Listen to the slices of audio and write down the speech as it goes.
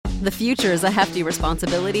The future is a hefty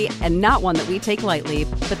responsibility and not one that we take lightly,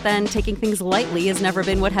 but then taking things lightly has never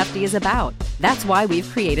been what Hefty is about. That's why we've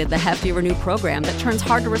created the Hefty Renew program that turns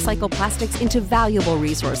hard-to-recycle plastics into valuable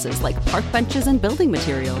resources like park benches and building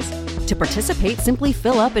materials. To participate, simply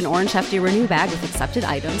fill up an orange Hefty Renew bag with accepted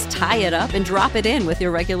items, tie it up, and drop it in with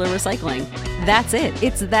your regular recycling. That's it.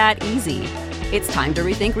 It's that easy. It's time to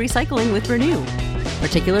rethink recycling with Renew.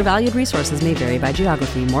 Particular valued resources may vary by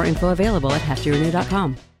geography. More info available at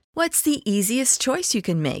heftyrenew.com. What's the easiest choice you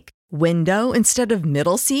can make? Window instead of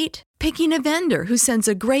middle seat? Picking a vendor who sends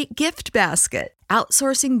a great gift basket?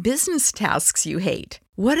 Outsourcing business tasks you hate?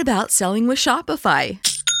 What about selling with Shopify?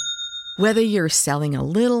 Whether you're selling a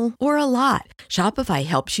little or a lot, Shopify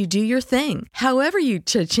helps you do your thing, however you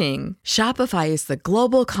cha-ching. Shopify is the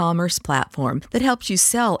global commerce platform that helps you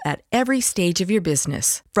sell at every stage of your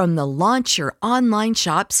business. From the launch your online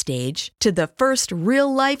shop stage to the first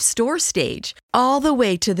real-life store stage, all the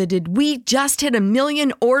way to the did we just hit a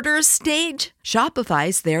million orders stage.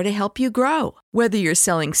 Shopify's there to help you grow. Whether you're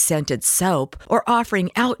selling scented soap or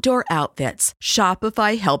offering outdoor outfits,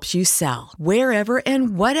 Shopify helps you sell. Wherever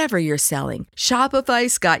and whatever you're selling,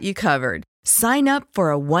 Shopify's got you covered. Sign up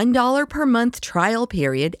for a $1 per month trial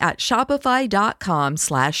period at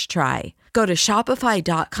shopify.com/try. Go to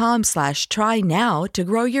shopify.com/try now to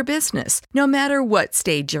grow your business, no matter what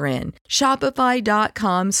stage you're in.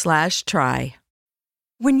 Shopify.com/try.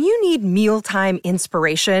 When you need mealtime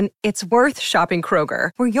inspiration, it's worth shopping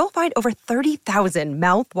Kroger, where you'll find over 30,000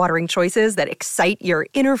 mouth-watering choices that excite your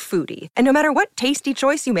inner foodie. And no matter what tasty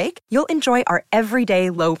choice you make, you'll enjoy our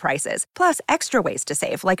everyday low prices, plus extra ways to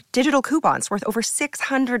save, like digital coupons worth over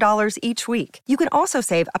 $600 each week. You can also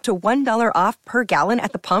save up to $1 off per gallon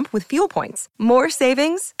at the pump with fuel points. More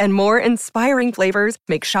savings and more inspiring flavors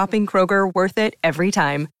make shopping Kroger worth it every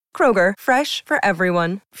time. Kroger, fresh for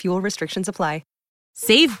everyone. Fuel restrictions apply.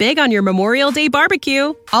 Save big on your Memorial Day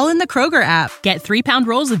barbecue, all in the Kroger app. Get 3-pound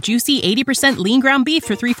rolls of juicy 80% lean ground beef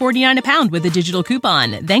for $3.49 a pound with a digital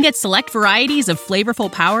coupon. Then get select varieties of flavorful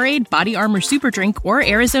Powerade, Body Armor Super Drink, or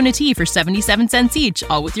Arizona tea for 77 cents each,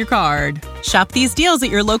 all with your card. Shop these deals at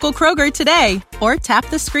your local Kroger today, or tap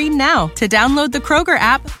the screen now to download the Kroger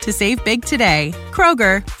app to save big today.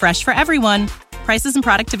 Kroger, fresh for everyone. Prices and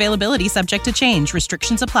product availability subject to change.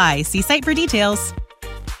 Restrictions apply. See site for details.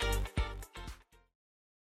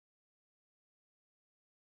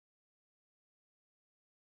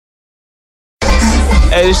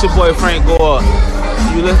 Hey, this your boy Frank Gore.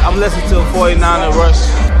 I'm listening to 49er Rush.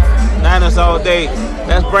 Niners all day.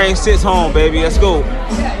 Let's bring 6 home, baby. Let's go.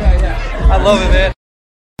 Yeah. I love it, man.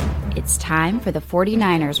 It's time for the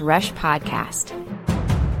 49ers Rush podcast.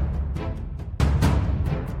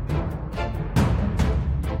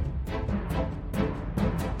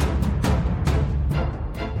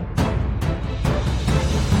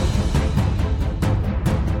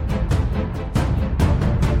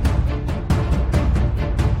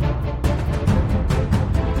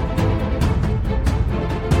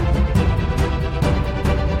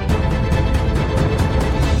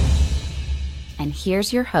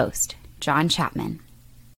 Here's your host, John Chapman.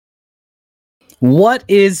 What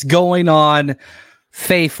is going on,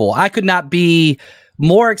 faithful? I could not be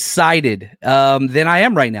more excited than I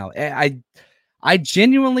am right now. I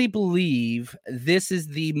genuinely believe this is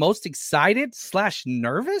the most excited /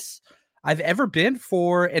 nervous I've ever been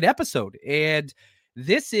for an episode. And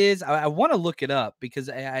this is, I want to look it up because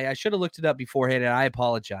I should have looked it up beforehand, and I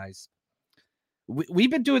apologize.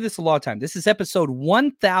 We've been doing this a long time. This is episode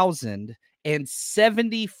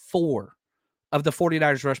 1074 of the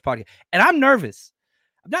 49ers Rush podcast. And I'm nervous.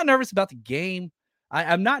 I'm not nervous about the game.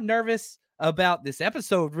 I'm not nervous about this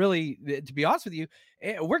episode, really, to be honest with you.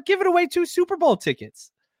 We're giving away 2 Super Bowl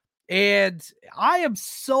tickets. And I am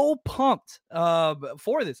so pumped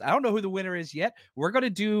for this. I don't know who the winner is yet. We're going to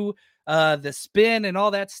do the spin and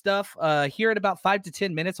all that stuff here in about 5 to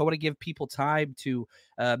 10 minutes. I want to give people time to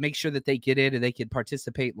make sure that they get in and they can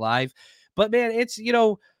participate live. But, man, it's,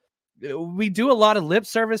 we do a lot of lip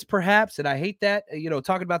service, perhaps, and I hate that,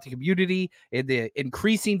 talking about the community and the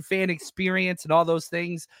increasing fan experience and all those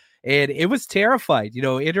things. And it was terrified,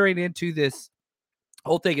 entering into this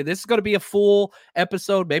whole thing. And this is going to be a full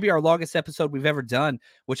episode, maybe our longest episode we've ever done,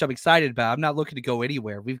 which I'm excited about. I'm not looking to go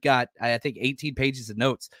anywhere. We've got, I think, 18 pages of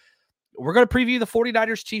notes. We're going to preview the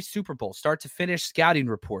 49ers Chiefs Super Bowl, start to finish, scouting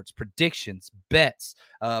reports, predictions, bets,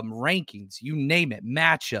 rankings, you name it,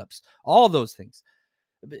 matchups, all those things.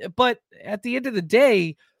 But at the end of the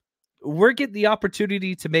day, we're getting the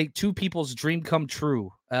opportunity to make 2 people's dream come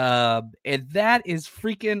true. And that is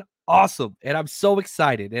freaking awesome. And I'm so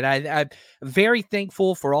excited. And I'm very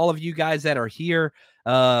thankful for all of you guys that are here.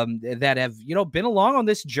 that have, been along on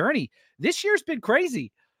this journey. This year's been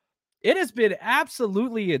crazy. It has been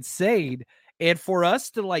absolutely insane. And for us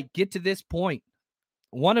to get to this point,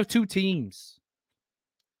 one of two teams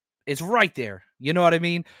is right there. You know what I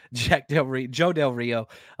mean? Joe Del Rio.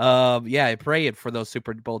 Praying for those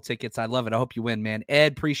Super Bowl tickets. I love it. I hope you win, man.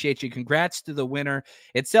 Ed, appreciate you. Congrats to the winner.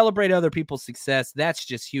 And celebrate other people's success. That's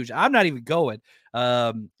just huge. I'm not even going.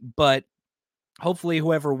 But hopefully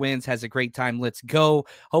whoever wins has a great time. Let's go.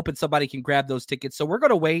 Hoping somebody can grab those tickets. So we're going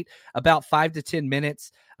to wait about 5 to 10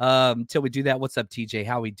 minutes till we do that. What's up, TJ?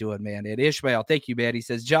 How we doing, man? And Ishmael, thank you, man. He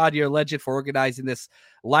says, John, you're a legend for organizing this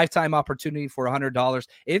lifetime opportunity for $100.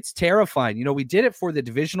 It's terrifying. We did it for the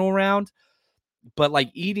divisional round, but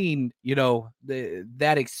eating,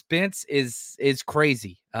 that expense is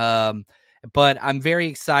crazy. But I'm very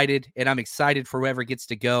excited, and I'm excited for whoever gets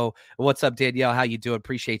to go. What's up, Danielle? How you doing?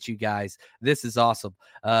 Appreciate you guys. This is awesome.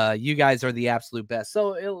 You guys are the absolute best. So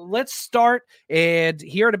let's start, and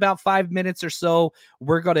here in about 5 minutes or so,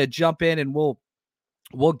 we're going to jump in, and we'll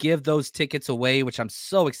give those tickets away, which I'm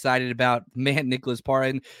so excited about. Man, Nicholas Parra.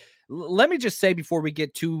 And let me just say before we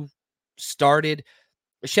get too started,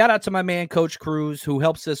 shout out to my man, Coach Cruz, who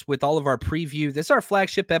helps us with all of our preview. This is our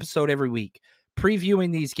flagship episode every week,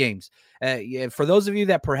 previewing these games. For those of you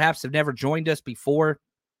that perhaps have never joined us before,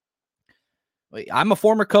 I'm a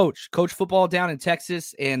former coach football down in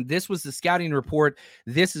Texas, and this was the scouting report.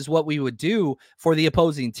 This is what we would do for the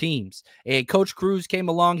opposing teams. And Coach Cruz came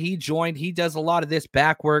along. He joined. He does a lot of this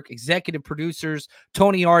back work. Executive producers,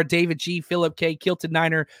 Tony R., David G., Philip K., Kilton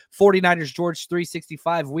Niner, 49ers, George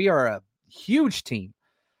 365. We are a huge team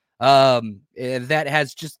that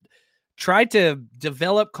has just tried to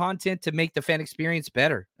develop content to make the fan experience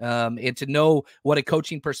better, and to know what a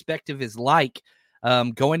coaching perspective is like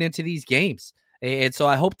going into these games. And so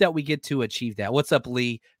I hope that we get to achieve that. What's up,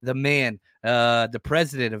 Lee, the man, the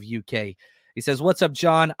president of UK? He says, what's up,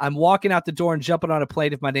 John? I'm walking out the door and jumping on a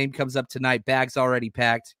plane if my name comes up tonight. Bags already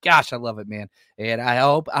packed. Gosh, I love it, man. And I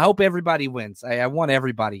hope everybody wins. I want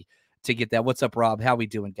everybody to get that. What's up, Rob? How we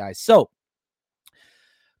doing, guys? So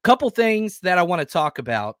couple things that I want to talk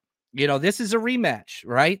about. This is a rematch,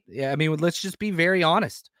 right? Yeah, I mean, let's just be very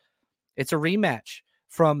honest. It's a rematch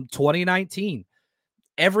from 2019.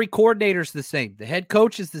 Every coordinator's the same. The head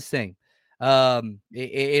coach is the same.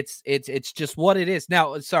 It's just what it is.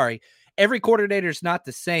 Now, sorry, every coordinator's not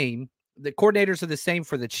the same. The coordinators are the same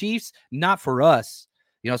for the Chiefs, not for us.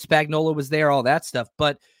 Spagnuolo was there, all that stuff.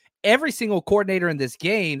 But every single coordinator in this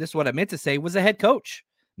game, this is what I meant to say, was a head coach.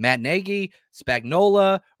 Matt Nagy,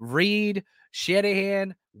 Spagnuolo, Reed,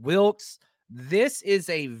 Shanahan, Wilkes. This is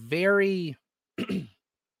a very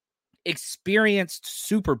experienced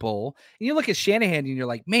Super Bowl. And you look at Shanahan and you're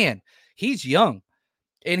like, man, he's young.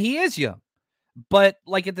 And he is young. But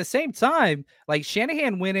at the same time,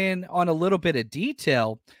 Shanahan went in on a little bit of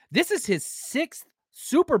detail. This is his 6th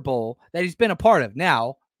Super Bowl that he's been a part of.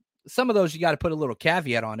 Now, some of those you got to put a little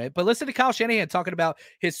caveat on it. But listen to Kyle Shanahan talking about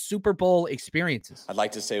his Super Bowl experiences. I'd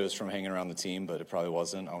like to say it was from hanging around the team, but it probably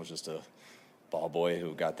wasn't. I was just a ball boy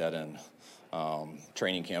who got that in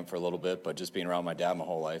training camp for a little bit, but just being around my dad my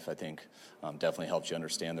whole life, I think definitely helps you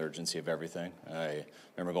understand the urgency of everything. I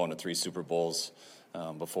remember going to 3 Super Bowls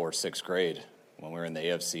before 6th grade when we were in the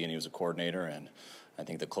AFC and he was a coordinator, and I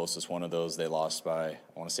think the closest one of those they lost by, I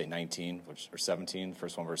want to say 19 or 17,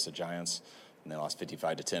 first one versus the Giants, and they lost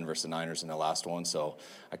 55-10 versus the Niners in the last one. So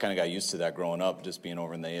I kind of got used to that growing up, just being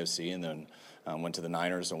over in the AFC, and then went to the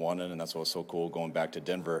Niners and won it, and that's what was so cool, going back to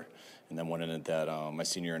Denver, and then went in at that my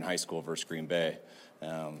senior year in high school versus Green Bay.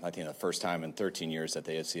 I think the first time in 13 years that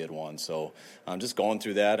the AFC had won. So just going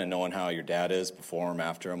through that and knowing how your dad is, before him,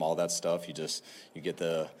 after him, all that stuff, you get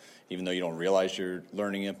even though you don't realize you're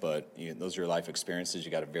learning it, but those are your life experiences.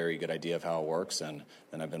 You got a very good idea of how it works, and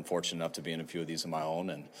I've been fortunate enough to be in a few of these of my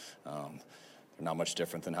own, and they're not much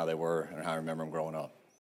different than how they were and how I remember them growing up.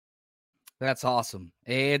 That's awesome.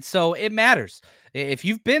 And so it matters. If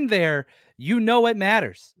you've been there, it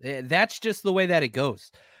matters. That's just the way that it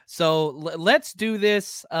goes. So let's do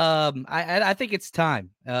this. I think it's time.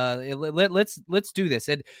 Let's do this.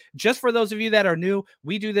 And just for those of you that are new,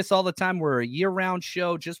 we do this all the time. We're a year-round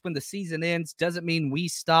show. Just when the season ends doesn't mean we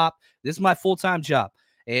stop. This is my full-time job.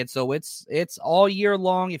 And so it's all year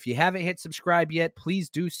long. If you haven't hit subscribe yet, please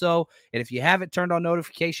do so. And if you haven't turned on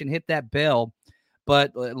notification, hit that bell.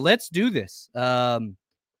 But let's do this.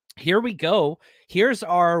 Here we go. Here's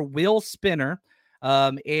our wheel spinner.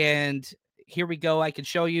 And here we go. I can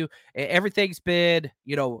show you everything's been,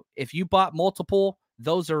 if you bought multiple,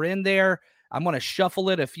 those are in there. I'm going to shuffle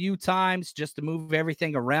it a few times just to move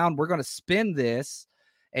everything around. We're going to spin this.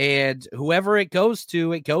 and whoever it goes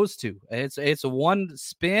to, it goes to. It's a one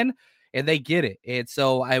spin, and they get it. And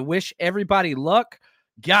so I wish everybody luck.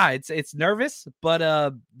 God, it's nervous, but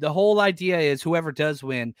the whole idea is whoever does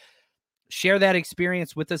win, share that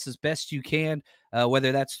experience with us as best you can,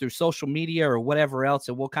 whether that's through social media or whatever else,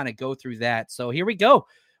 and we'll kind of go through that. So here we go.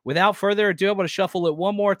 Without further ado, I'm going to shuffle it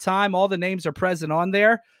one more time. All the names are present on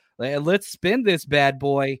there. Let's spin this bad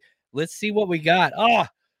boy. Let's see what we got.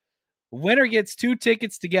 Winner gets 2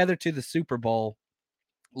 tickets together to the Super Bowl.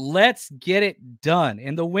 Let's get it done.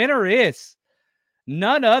 And the winner is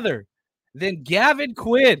none other than Gavin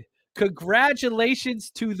Quinn. Congratulations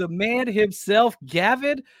to the man himself,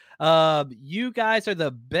 Gavin. You guys are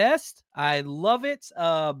the best. I love it.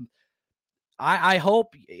 I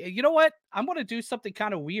hope, you know what? I'm going to do something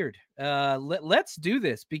kind of weird. Let's do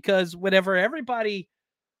this, because whenever everybody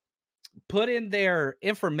put in their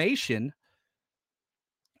information,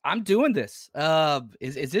 I'm doing this.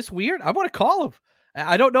 Is this weird? I want to call him.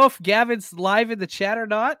 I don't know if Gavin's live in the chat or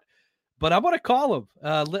not, but I'm going to call him.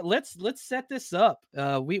 Let's set this up.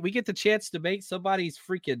 We get the chance to make somebody's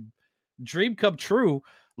freaking dream come true.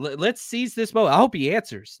 Let's seize this moment. I hope he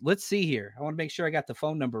answers. Let's see here. I want to make sure I got the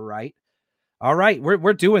phone number right. All right,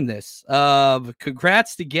 we're doing this.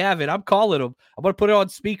 Congrats to Gavin. I'm calling him. I'm going to put it on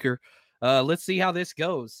speaker. Let's see how this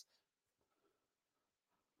goes.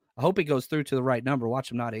 I hope he goes through to the right number.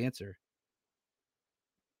 Watch him not answer.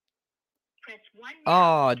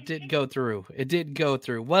 Oh, it didn't go through. It didn't go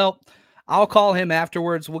through. Well, I'll call him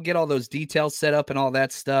afterwards. We'll get all those details set up and all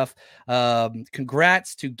that stuff.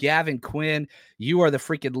 Congrats to Gavin Quinn. You are the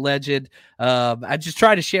freaking legend. I just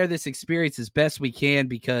try to share this experience as best we can,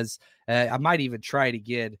 because I might even try it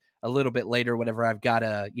again a little bit later whenever I've got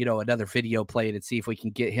another video played, and see if we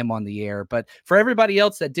can get him on the air. But for everybody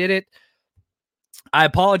else that did it, I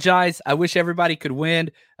apologize. I wish everybody could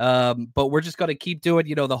win, but we're just going to keep doing.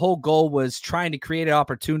 The whole goal was trying to create an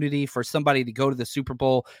opportunity for somebody to go to the Super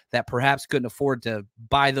Bowl that perhaps couldn't afford to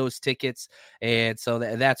buy those tickets, and so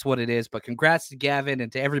that's what it is. But congrats to Gavin,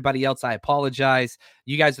 and to everybody else, I apologize.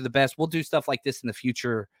 You guys are the best. We'll do stuff like this in the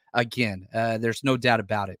future again. There's no doubt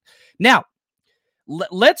about it. Now,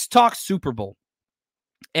 let's talk Super Bowl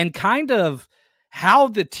and kind of how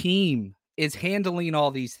the team is handling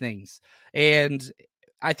all these things. And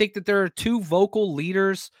I think that there are 2 vocal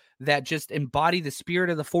leaders that just embody the spirit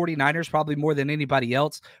of the 49ers probably more than anybody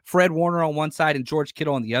else. Fred Warner on one side and George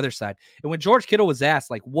Kittle on the other side. And when George Kittle was asked,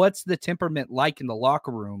 what's the temperament like in the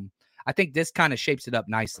locker room, I think this kind of shapes it up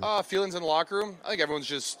nicely. Feelings in the locker room, I think everyone's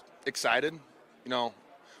just excited. We're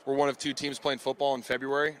one of 2 teams playing football in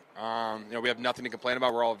February. We have nothing to complain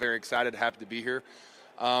about. We're all very excited, happy to be here.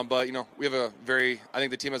 But we have I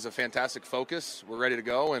think the team has a fantastic focus. We're ready to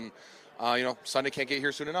go, and Sunday can't get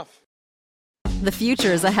here soon enough. The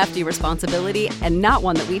future is a hefty responsibility, and not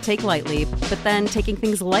one that we take lightly. But then taking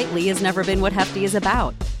things lightly has never been what Hefty is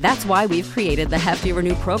about. That's why we've created the Hefty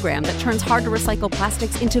Renew program that turns hard-to-recycle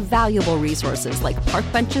plastics into valuable resources like park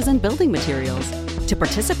benches and building materials. To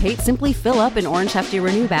participate, simply fill up an orange Hefty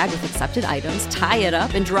Renew bag with accepted items, tie it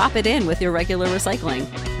up, and drop it in with your regular recycling.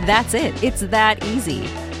 That's it. It's that easy.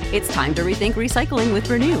 It's time to rethink recycling with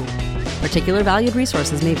Renew. Particular valued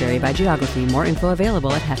resources may vary by geography. More info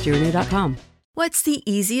available at heftyrenew.com. What's the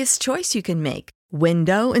easiest choice you can make?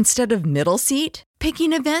 Window instead of middle seat?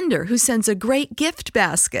 Picking a vendor who sends a great gift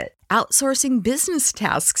basket? Outsourcing business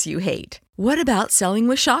tasks you hate? What about selling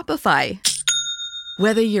with Shopify?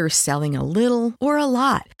 Whether you're selling a little or a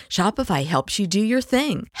lot, Shopify helps you do your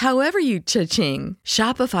thing, however you cha-ching.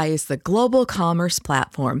 Shopify is the global commerce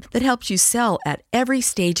platform that helps you sell at every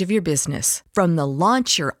stage of your business. From the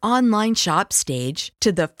launch your online shop stage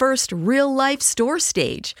to the first real-life store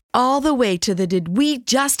stage, all the way to the did we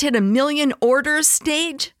just hit 1 million orders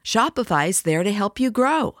stage. Shopify's there to help you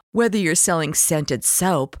grow. Whether you're selling scented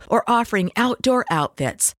soap or offering outdoor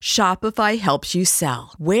outfits, Shopify helps you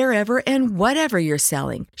sell. Wherever and whatever you're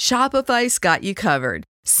selling, Shopify's got you covered.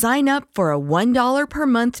 Sign up for a $1 per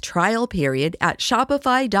month trial period at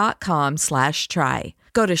shopify.com/try.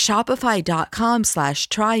 Go to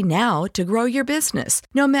shopify.com/try now to grow your business,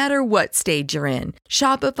 no matter what stage you're in.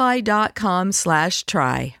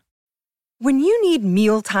 Shopify.com/try. When you need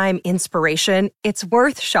mealtime inspiration, it's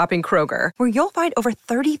worth shopping Kroger, where you'll find over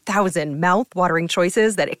 30,000 mouth-watering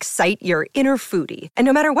choices that excite your inner foodie. And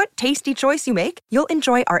no matter what tasty choice you make, you'll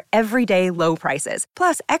enjoy our everyday low prices,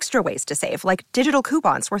 plus extra ways to save, like digital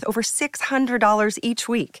coupons worth over $600 each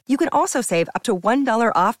week. You can also save up to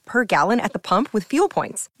 $1 off per gallon at the pump with fuel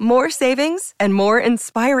points. More savings and more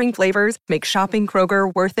inspiring flavors make shopping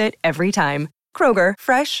Kroger worth it every time. Kroger,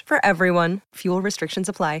 fresh for everyone. Fuel restrictions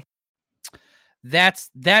apply.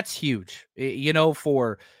 That's huge,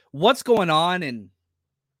 for what's going on and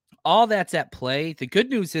all that's at play. The good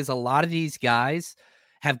news is a lot of these guys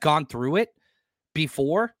have gone through it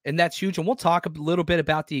before, and that's huge. And we'll talk a little bit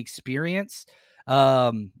about the experience.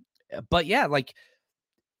 But yeah, like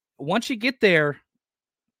once you get there,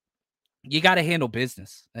 you got to handle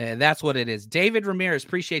business. That's what it is. David Ramirez,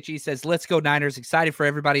 appreciate you. He says, let's go Niners. Excited for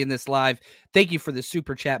everybody in this live. Thank you for the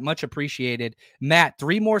super chat. Much appreciated. Matt,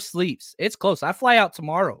 3 more sleeps. It's close. I fly out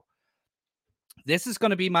tomorrow. This is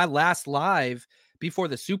going to be my last live before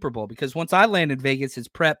the Super Bowl, because once I land in Vegas, it's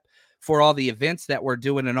prep for all the events that we're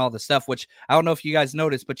doing and all the stuff, which I don't know if you guys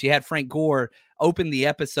noticed, but you had Frank Gore open the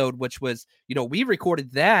episode, which was, we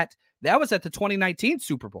recorded that. That was at the 2019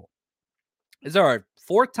 Super Bowl. Is our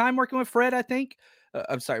 4th time working with Fred, I think?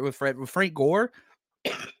 With Frank Gore.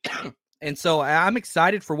 And so I'm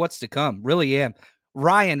excited for what's to come. Really am.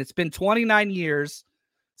 Ryan, it's been 29 years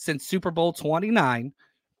since Super Bowl 29.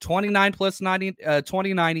 29 plus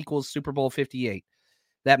 29 equals Super Bowl 58.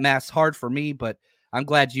 That math's hard for me, but I'm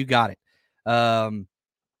glad you got it. I'm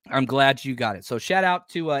glad you got it. So shout out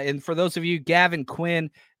to, and for those of you, Gavin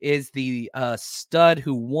Quinn is the stud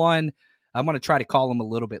who won. I'm going to try to call him a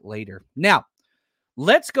little bit later. Now,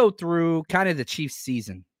 let's go through kind of the Chiefs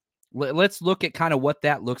season. Let's look at kind of what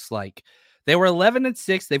that looks like. They were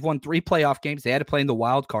 11-6. They've won 3 playoff games. They had to play in the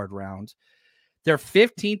wild card round. They're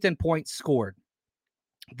 15th in points scored.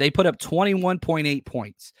 They put up 21.8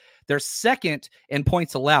 points. They're 2nd in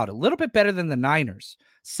points allowed, a little bit better than the Niners.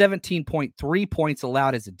 17.3 points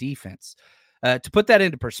allowed as a defense. To put that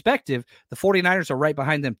into perspective, the 49ers are right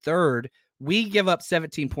behind them 3rd. We give up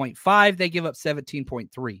 17.5. They give up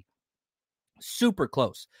 17.3. Super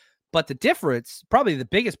close. But the difference, probably the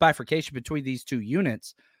biggest bifurcation between these two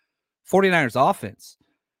units, 49ers offense,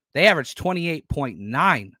 they averaged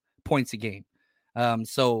 28.9 points a game.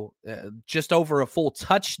 So just over a full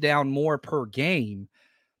touchdown more per game.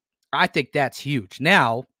 I think that's huge.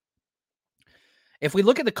 Now, if we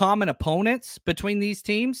look at the common opponents between these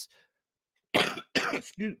teams,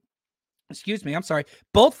 excuse me, I'm sorry,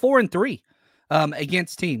 both 4-3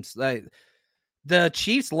 against teams. The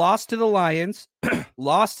Chiefs lost to the Lions,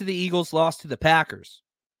 lost to the Eagles, lost to the Packers.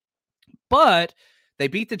 But they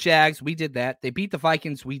beat the Jags. We did that. They beat the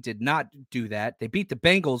Vikings. We did not do that. They beat the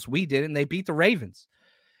Bengals. We did, and they beat the Ravens.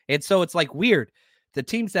 And so it's like weird. The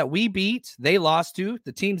teams that we beat, they lost to.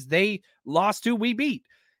 The teams they lost to, we beat.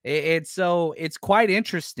 And so it's quite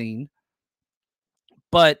interesting.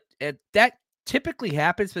 But that typically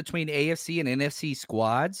happens between AFC and NFC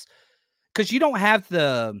squads because you don't have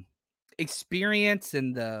the experience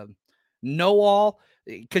and the know-all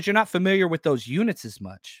because you're not familiar with those units as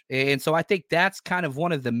much. And so I think that's kind of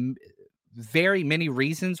one of the very many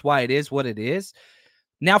reasons why it is what it is.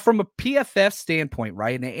 Now, from a PFF standpoint,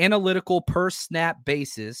 right, an analytical per snap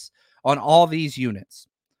basis on all these units,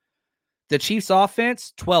 the Chiefs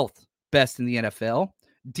offense, 12th best in the NFL.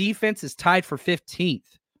 Defense is tied for 15th.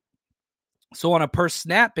 So on a per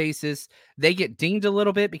snap basis, they get dinged a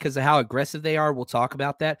little bit because of how aggressive they are. We'll talk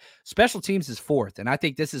about that. Special teams is 4th, and I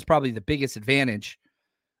think this is probably the biggest advantage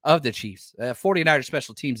of the Chiefs. 49ers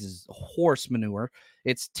special teams is horse manure.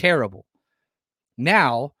 It's terrible.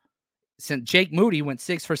 Now, since Jake Moody went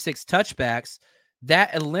 6 for 6 touchbacks,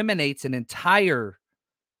 that eliminates an entire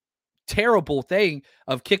terrible thing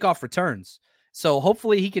of kickoff returns. So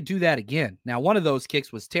hopefully he could do that again. Now, one of those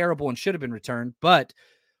kicks was terrible and should have been returned, but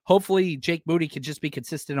hopefully Jake Moody could just be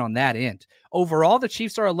consistent on that end. Overall, the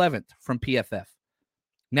Chiefs are 11th from PFF.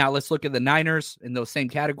 Now let's look at the Niners in those same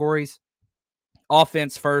categories.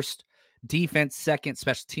 Offense 1st, defense 2nd,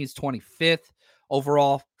 special teams 25th,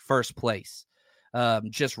 overall 1st place.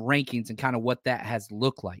 Just rankings and kind of what that has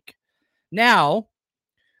looked like. Now,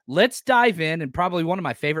 let's dive in, and probably one of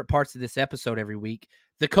my favorite parts of this episode every week,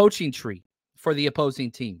 the coaching tree for the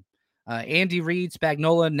opposing team. Andy Reid,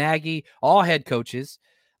 Spagnuolo, Nagy, all head coaches.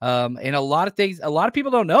 And a lot of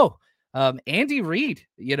people don't know. Andy Reid,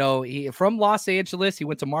 he from Los Angeles, he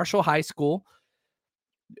went to Marshall High School,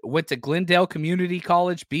 went to Glendale Community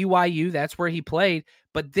College, BYU. That's where he played.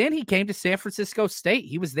 But then he came to San Francisco State.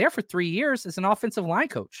 He was there for 3 years as an offensive line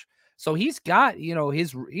coach. So he's got,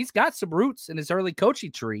 he's got some roots in his early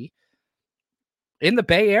coaching tree in the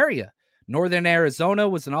Bay Area. Northern Arizona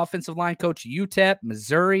was an offensive line coach, UTEP,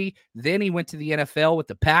 Missouri. Then he went to the NFL with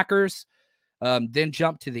the Packers, then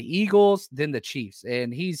jumped to the Eagles, then the Chiefs.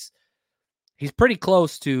 And he's pretty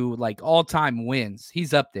close to like all-time wins.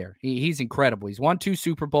 He's up there. He's incredible. He's won 2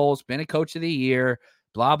 Super Bowls, been a coach of the year,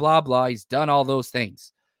 blah, blah, blah. He's done all those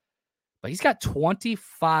things. But he's got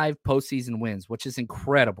 25 postseason wins, which is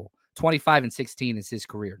incredible. 25-16 is his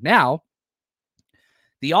career. Now,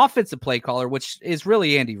 the offensive play caller, which is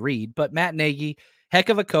really Andy Reid, but Matt Nagy, heck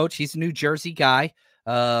of a coach. He's a New Jersey guy.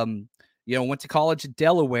 Went to college in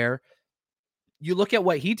Delaware. You look at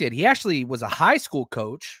what he did. He actually was a high school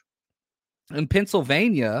coach in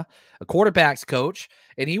Pennsylvania, a quarterback's coach,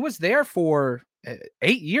 and he was there for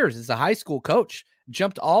 8 years as a high school coach.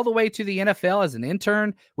 Jumped all the way to the NFL as an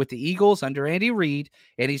intern with the Eagles under Andy Reid,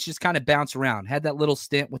 and he's just kind of bounced around. Had that little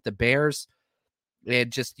stint with the Bears, and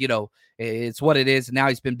just, it's what it is. And now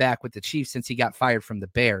he's been back with the Chiefs since he got fired from the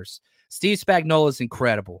Bears. Steve Spagnuolo is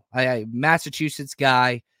incredible. Massachusetts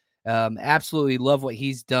guy, absolutely love what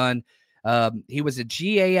he's done. He was a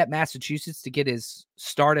GA at Massachusetts to get his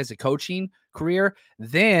start as a coaching career,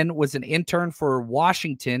 then was an intern for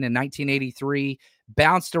Washington in 1983,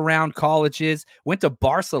 bounced around colleges, went to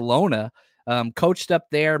Barcelona, coached up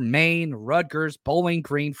there, Maine, Rutgers, Bowling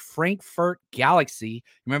Green, Frankfurt Galaxy.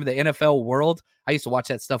 Remember the NFL World? I used to watch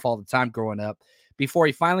that stuff all the time growing up, before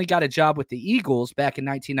he finally got a job with the Eagles back in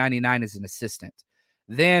 1999 as an assistant.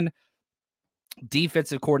 Then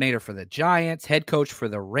defensive coordinator for the Giants, head coach for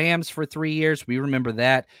the Rams for 3 years. We remember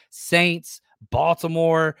that. Saints,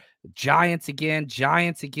 Baltimore, Giants again,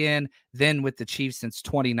 then with the Chiefs since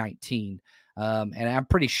 2019. And I'm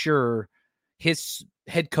pretty sure his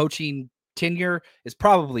head coaching tenure is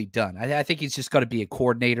probably done. I think he's just going to be a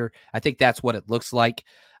coordinator. I think that's what it looks like.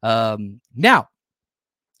 Now,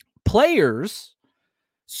 players,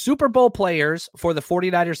 Super Bowl players for the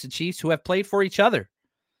 49ers and Chiefs who have played for each other.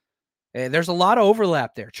 And there's a lot of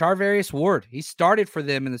overlap there. Charvarius Ward, he started for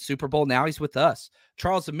them in the Super Bowl. Now he's with us.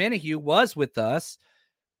 Charles Omenihu was with us.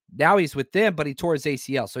 Now he's with them, but he tore his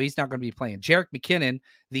ACL, so he's not going to be playing. Jerick McKinnon,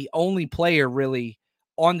 the only player really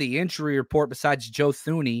on the injury report besides Joe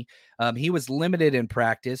Thuney, he was limited in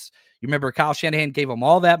practice. You remember Kyle Shanahan gave him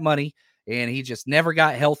all that money, and he just never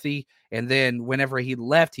got healthy. And then whenever he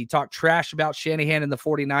left, he talked trash about Shanahan and the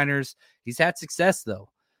 49ers. He's had success, though.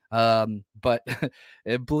 But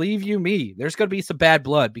believe you me, there's going to be some bad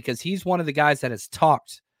blood, because he's one of the guys that has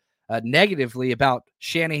talked negatively about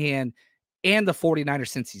Shanahan and the 49ers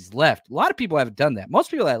since he's left. A lot of people haven't done that.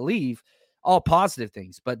 Most people that leave, all positive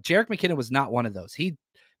things, but Jerick McKinnon was not one of those. He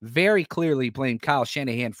very clearly blamed Kyle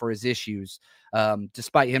Shanahan for his issues,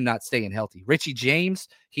 despite him not staying healthy. Richie James,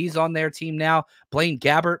 he's on their team now. Blaine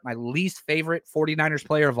Gabbert, my least favorite 49ers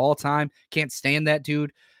player of all time. Can't stand that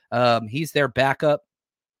dude. He's their backup.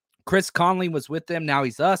 Chris Conley was with them. Now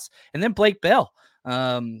he's us. And then Blake Bell,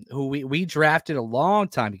 who we drafted a long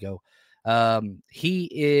time ago. He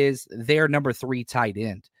is their number 3 tight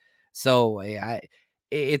end. So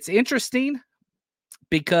it's interesting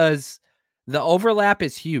because the overlap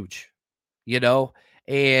is huge,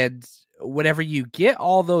 and whenever you get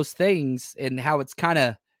all those things and how it's kind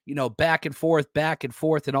of, back and forth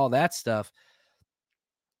and all that stuff,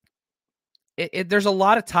 there's a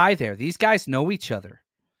lot of tie there. These guys know each other.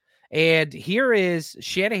 And here is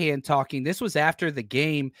Shanahan talking. This was after the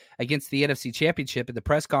game against the NFC Championship at the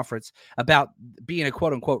press conference about being a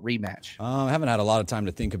quote-unquote rematch. I haven't had a lot of time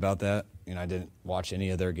to think about that. I didn't watch any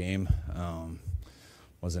of their game.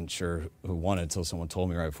 Wasn't sure who won it until someone told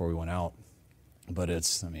me right before we went out. But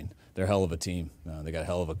they're a hell of a team. They got a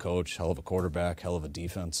hell of a coach, hell of a quarterback, hell of a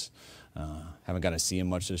defense. Haven't got to see him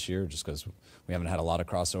much this year just because we haven't had a lot of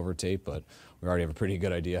crossover tape, but we already have a pretty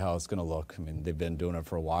good idea how it's going to look. They've been doing it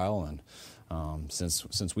for a while, and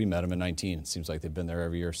since we met them in 2019, it seems like they've been there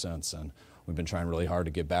every year since, and we've been trying really hard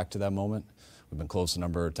to get back to that moment. We've been close a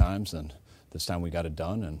number of times, and this time we got it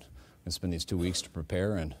done, and we're going to spend these 2 weeks to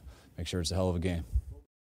prepare and make sure it's a hell of a game.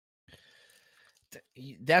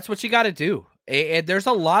 That's what you got to do. And there's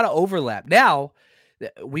a lot of overlap. Now,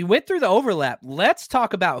 we went through the overlap. Let's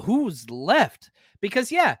talk about who's left.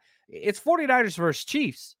 Because, it's 49ers versus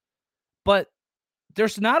Chiefs. But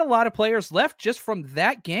there's not a lot of players left just from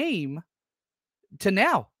that game to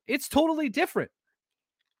now. It's totally different.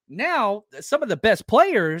 Now, some of the best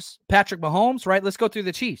players, Patrick Mahomes, right? Let's go through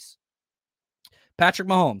the Chiefs. Patrick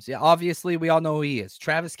Mahomes. Yeah, obviously, we all know who he is.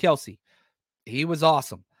 Travis Kelce. He was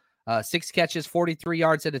awesome. 6 catches, 43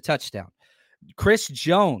 yards, and a touchdown. Chris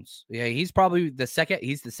Jones. Yeah, he's probably the second.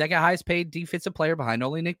 He's the second highest paid defensive player behind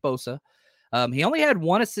only Nick Bosa. He only had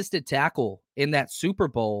 1 assisted tackle in that Super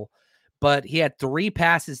Bowl, but he had 3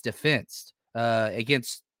 passes defensed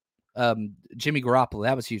against Jimmy Garoppolo.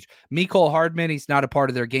 That was huge. Mecole Hardman, he's not a part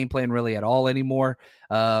of their game plan really at all anymore.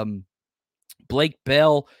 Blake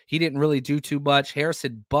Bell, he didn't really do too much.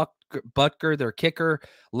 Harrison Butker, their kicker.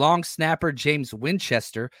 Long snapper, James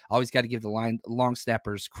Winchester. Always got to give the long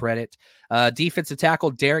snappers credit. Defensive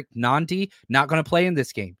tackle, Derek Nandi, not going to play in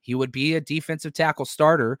this game. He would be a defensive tackle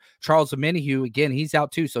starter. Charles Omenihu, again, he's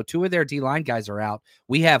out too. So 2 of their D-line guys are out.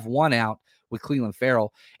 We have 1 out. with Cleveland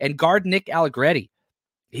Farrell. And guard Nick Allegretti.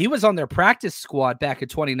 He was on their practice squad back in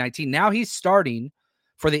 2019. Now he's starting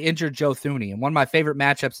for the injured Joe Thuney. And one of my favorite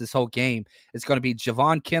matchups this whole game is going to be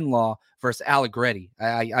Javon Kinlaw versus Allegretti.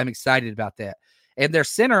 I'm excited about that. And their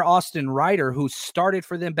center, Austin Ryder, who started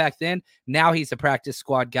for them back then, now he's a practice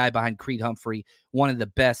squad guy behind Creed Humphrey, one of the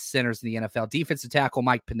best centers in the NFL. Defensive tackle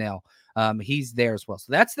Mike Pennell, he's there as well.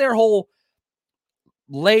 So that's their whole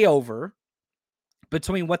layover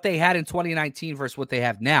between what they had in 2019 versus what they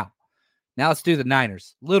have now. Now let's do the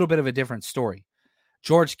Niners. A little bit of a different story.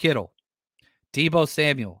 George Kittle, Deebo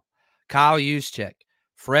Samuel, Kyle Juszczyk,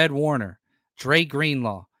 Fred Warner, Dre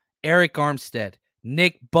Greenlaw, Eric Armstead,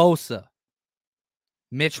 Nick Bosa,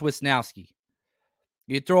 Mitch Wisnowski.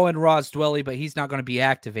 You throw in Ross Dwelly, but he's not going to be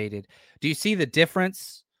activated. Do you see the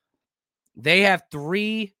difference? They have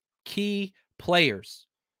 3 key players.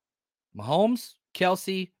 Mahomes,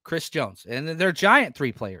 Kelsey, Chris Jones. And they're giant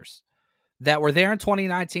 3 players that were there in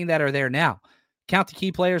 2019 that are there now. Count the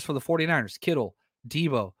key players for the 49ers. Kittle,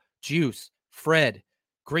 Deebo, Juice, Fred,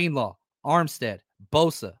 Greenlaw, Armstead,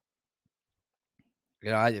 Bosa.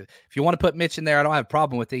 If you want to put Mitch in there, I don't have a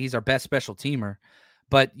problem with it. He's our best special teamer.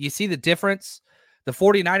 But you see the difference? The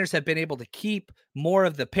 49ers have been able to keep more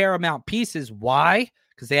of the paramount pieces. Why?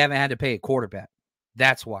 Because they haven't had to pay a quarterback.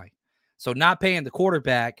 That's why. So not paying the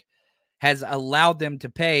quarterback has allowed them to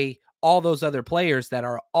pay all those other players that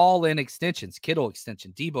are all in extensions. Kittle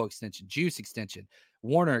extension, Deebo extension, Juice extension,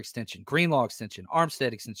 Warner extension, Greenlaw extension,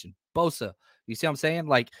 Armstead extension, Bosa. You see what I'm saying?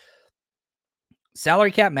 Like,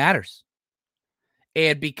 salary cap matters.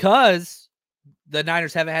 And because the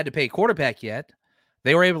Niners haven't had to pay a quarterback yet,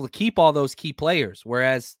 they were able to keep all those key players,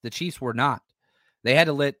 whereas the Chiefs were not. They had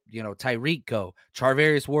to let, Tyreek go,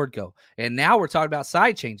 Charvarius Ward go. And now we're talking about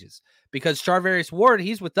side changes because Charvarius Ward,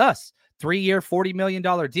 he's with us. 3-year, $40 million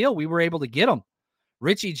deal. We were able to get him.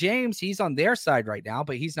 Richie James, he's on their side right now,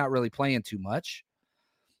 but he's not really playing too much.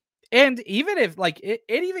 And even if, it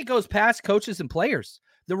even goes past coaches and players.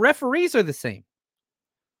 The referees are the same.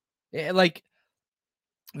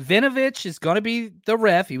 Vinovich is going to be the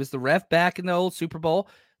ref. He was the ref back in the old Super Bowl.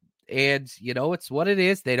 And, it's what it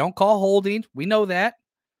is. They don't call holding. We know that.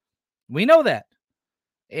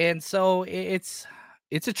 And so it's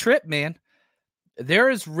a trip, man. There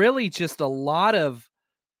is really just a lot of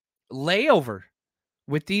layover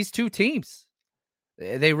with these two teams.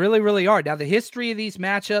 They really, really are. Now, the history of these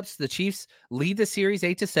matchups, the Chiefs lead the series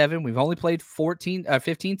 8-7. We've only played 15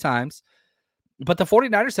 times. But the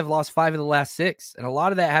 49ers have lost 5 of the last 6, and a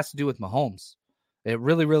lot of that has to do with Mahomes. It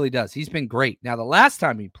really, really does. He's been great. Now, the last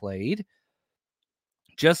time he played,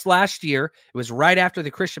 just last year, it was right after the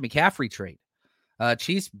Christian McCaffrey trade.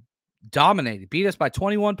 Chiefs dominated, beat us by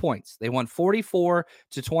 21 points. They won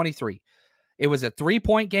 44-23. It was a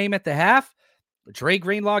 3-point game at the half. Dre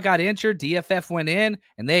Greenlaw got injured. DFF went in,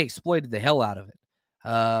 and they exploited the hell out of it.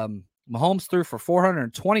 Mahomes threw for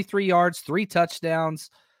 423 yards, 3 touchdowns.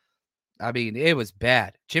 I mean, it was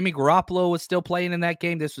bad. Jimmy Garoppolo was still playing in that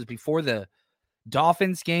game. This was before the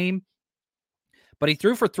Dolphins game. But he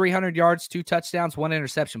threw for 300 yards, 2 touchdowns, 1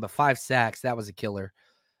 interception, but 5 sacks. That was a killer.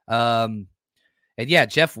 And yeah,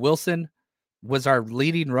 Jeff Wilson was our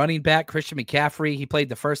leading running back. Christian McCaffrey, he played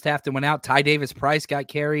the first half, then went out. Ty Davis Price got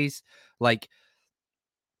carries.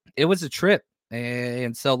 It was a trip.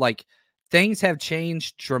 And so, things have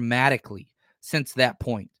changed dramatically since that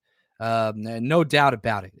point. No doubt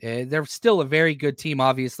about it. They're still a very good team.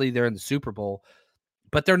 Obviously, they're in the Super Bowl,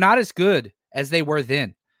 but they're not as good as they were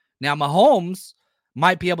then. Now, Mahomes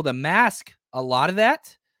might be able to mask a lot of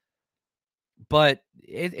that, but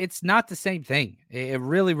it's not the same thing. It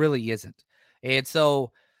really, really isn't. And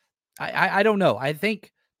so I don't know. I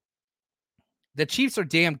think the Chiefs are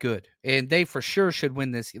damn good, and they for sure should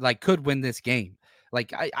win this, could win this game.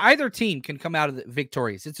 Either team can come out of the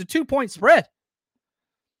victorious. It's a 2-point spread.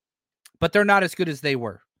 But they're not as good as they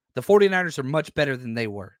were. The 49ers are much better than they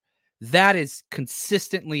were. That is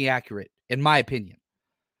consistently accurate, in my opinion.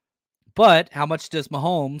 But how much does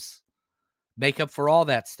Mahomes make up for all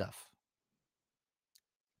that stuff?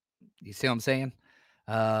 You see what I'm saying?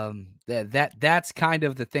 That's kind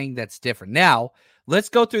of the thing that's different. Now, let's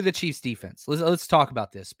go through the Chiefs' defense. Let's talk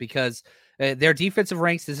about this because their defensive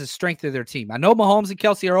ranks is the strength of their team. I know Mahomes and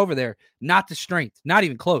Kelsey are over there. Not the strength. Not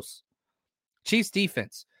even close. Chiefs'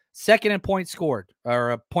 defense. Second in points scored,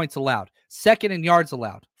 or points allowed. Second in yards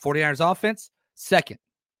allowed. 49ers offense, second.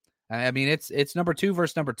 I mean, it's number 2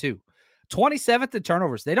 versus number 2. 27th in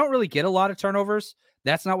turnovers. They don't really get a lot of turnovers.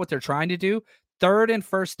 That's not what they're trying to do. Third in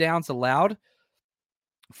first downs allowed.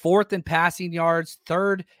 4th in passing yards.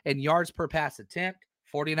 3rd in yards per pass attempt.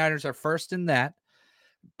 49ers are first in that.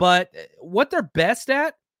 But what they're best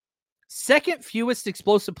at, Second fewest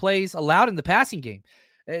explosive plays allowed in the passing game.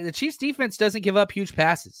 The Chiefs defense doesn't give up huge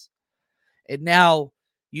passes. And now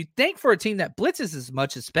you'd think for a team that blitzes as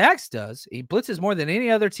much as Spags does, he blitzes more than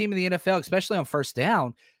any other team in the NFL, especially on first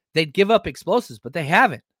down, they'd give up explosives, but they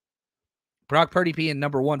haven't. Brock Purdy being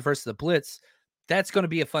number one versus the blitz, that's going to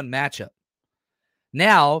be a fun matchup.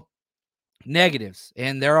 Now, negatives,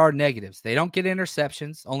 and there are negatives. They don't get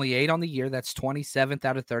interceptions, only 8 on the year. That's 27th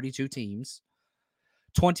out of 32 teams.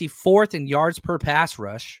 24th in yards per pass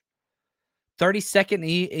rush.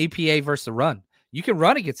 32nd EPA versus the run. You can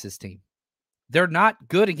run against this team. They're not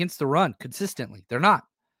good against the run consistently. They're not.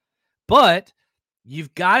 But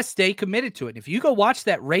you've got to stay committed to it. If you go watch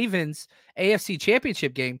that Ravens AFC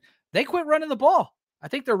Championship game, they quit running the ball. I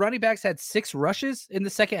think their running backs had 6 rushes in the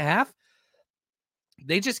second half.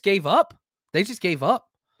 They just gave up.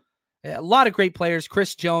 A lot of great players.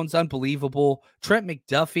 Chris Jones, unbelievable. Trent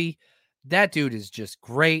McDuffie, that dude is just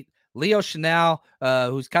great. Leo Chanel,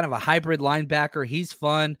 who's kind of a hybrid linebacker, he's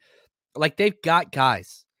fun. Like, they've got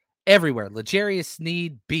guys everywhere. L'Jarius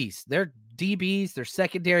Sneed, beast. They're DBs, they're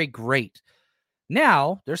secondary, great.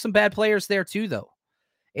 Now, there's some bad players there too, though.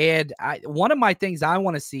 And one of my things I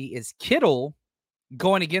want to see is Kittle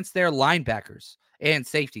going against their linebackers and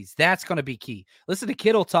safeties. That's going to be key. Listen to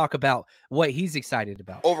Kittle talk about what he's excited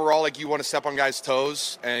about. Overall, like, you want to step on guys'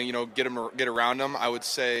 toes and, get around them. I would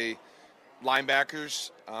say linebackers,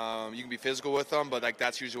 you can be physical with them, but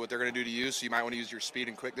that's usually what they're going to do to you. So you might want to use your speed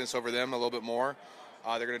and quickness over them a little bit more.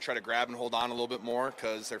 They're going to try to grab and hold on a little bit more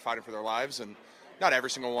because they're fighting for their lives, and not every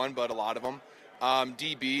single one, but a lot of them.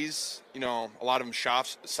 DBs, a lot of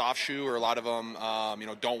them soft shoe, or a lot of them,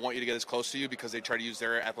 don't want you to get as close to you because they try to use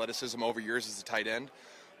their athleticism over yours as a tight end.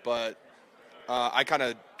 But I kind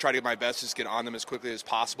of try to do my best to just get on them as quickly as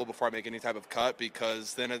possible before I make any type of cut,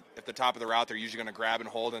 because then at the top of the route, they're usually going to grab and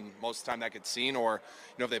hold, and most of the time that gets seen. Or,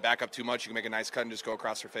 if they back up too much, you can make a nice cut and just go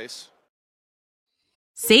across their face.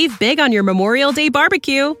 Save big on your Memorial Day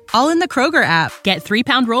barbecue, all in the Kroger app. Get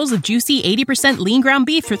 3-pound rolls of juicy 80% lean ground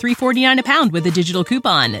beef for $3.49 a pound with a digital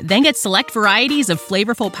coupon. Then get select varieties of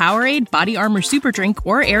flavorful Powerade, Body Armor Super Drink,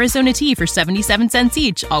 or Arizona tea for 77 cents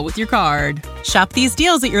each, all with your card. Shop these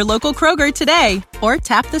deals at your local Kroger today, or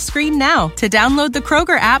tap the screen now to download the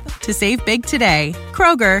Kroger app to save big today.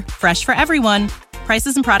 Kroger, fresh for everyone.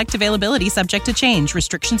 Prices and product availability subject to change.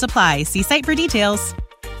 Restrictions apply. See site for details.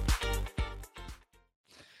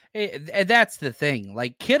 And that's the thing.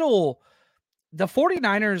 Like, Kittle, the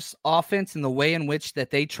 49ers offense and the way in which that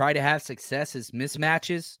they try to have success is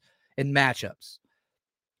mismatches and matchups.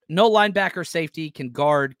 No linebacker safety can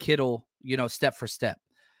guard Kittle, step for step.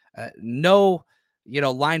 No,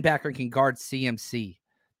 linebacker can guard CMC.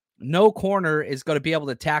 No corner is going to be able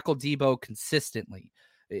to tackle Debo consistently.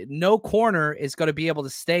 No corner is going to be able to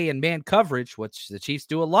stay in man coverage, which the Chiefs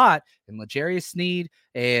do a lot, and L'Jarius Sneed,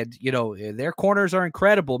 and, their corners are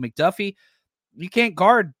incredible. McDuffie, you can't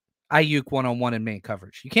guard Ayuk one-on-one in man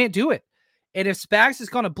coverage. You can't do it. And if Spags is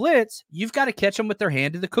going to blitz, you've got to catch them with their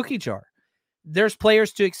hand in the cookie jar. There's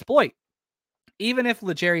players to exploit. Even if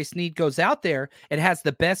L'Jarius Sneed goes out there and has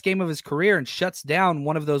the best game of his career and shuts down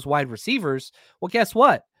one of those wide receivers, well, guess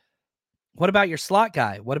what? What about your slot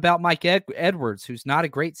guy? What about Mike Edwards, who's not a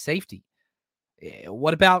great safety?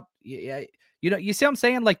 What about, you see what I'm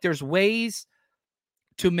saying? Like, there's ways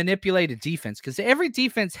to manipulate a defense, because every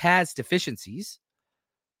defense has deficiencies.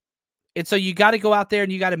 And so you got to go out there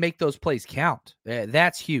and you got to make those plays count.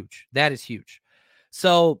 That's huge. That is huge.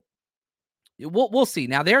 So we'll see.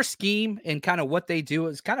 Now, their scheme and kind of what they do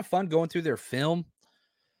is kind of fun going through their film.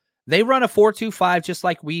 They run a 4-2-5 just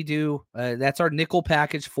like we do. That's our nickel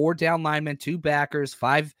package, 4 down linemen, 2 backers,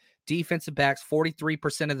 5 defensive backs,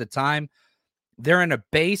 43% of the time. They're in a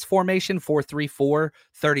base formation, 4-3-4,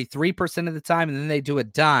 33% of the time, and then they do a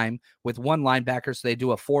dime with 1 linebacker, so they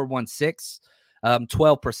do a 4-1-6,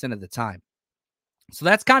 12% of the time. So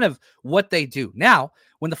that's kind of what they do. Now,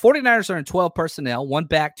 when the 49ers are in 12 personnel, 1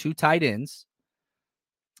 back, 2 tight ends,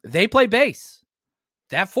 they play base.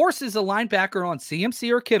 That forces a linebacker on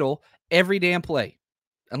CMC or Kittle every damn play,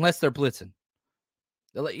 unless they're blitzing.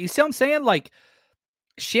 You see what I'm saying? Like,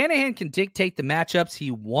 Shanahan can dictate the matchups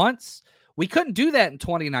he wants. We couldn't do that in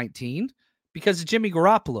 2019 because of Jimmy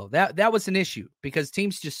Garoppolo. That was an issue because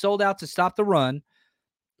teams just sold out to stop the run.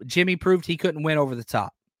 Jimmy proved he couldn't win over the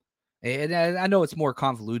top. And I know it's more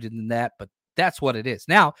convoluted than that, but that's what it is.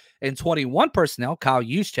 Now, in 21 personnel, Kyle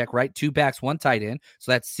Juszczyk, right? 2 backs, 1 tight end.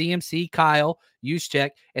 So that's CMC, Kyle, Juszczyk,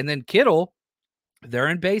 and then Kittle. They're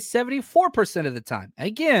in base 74% of the time.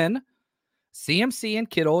 Again, CMC and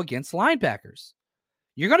Kittle against linebackers.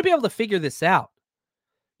 You're going to be able to figure this out.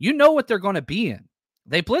 You know what they're going to be in.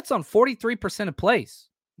 They blitz on 43% of plays.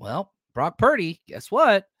 Well, Brock Purdy, guess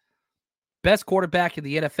what? Best quarterback in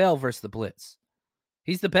the NFL versus the blitz.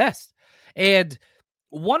 He's the best. And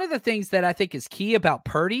one of the things that I think is key about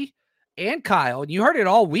Purdy and Kyle, and you heard it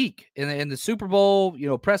all week in the Super Bowl,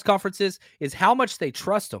 press conferences, is how much they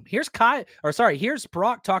trust him. Here's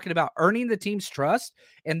Brock talking about earning the team's trust,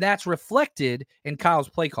 and that's reflected in Kyle's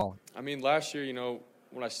play calling. I mean, last year,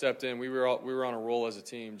 when I stepped in, we were on a roll as a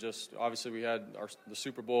team. Just obviously, we had the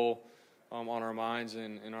Super Bowl on our minds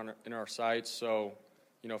and in our sights. So,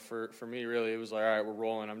 for me, really, it was like, all right, we're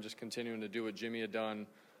rolling. I'm just continuing to do what Jimmy had done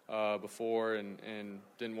before, and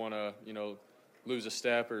didn't want to, lose a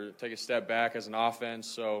step or take a step back as an offense.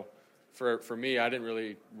 So for me, I didn't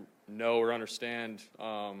really know or understand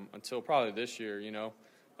until probably this year, we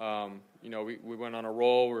went on a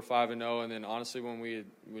roll, we were 5-0, and then honestly when we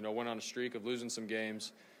went on a streak of losing some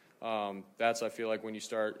games, that's I feel like when you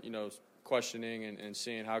start, questioning and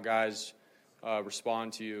seeing how guys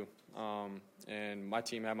respond to you. And my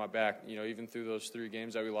team had my back, even through those 3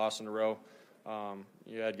 games that we lost in a row.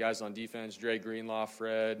 You had guys on defense, Dre Greenlaw,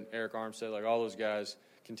 Fred, Eric Armstead, like all those guys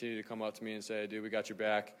continue to come up to me and say, dude, we got your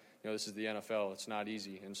back. This is the NFL. It's not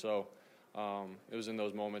easy. And so it was in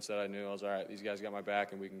those moments that I knew I was, all right, these guys got my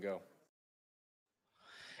back and we can go.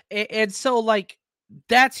 And so, like,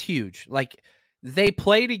 that's huge. Like, they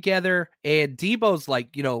play together, and Debo's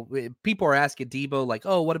like, people are asking Debo, like,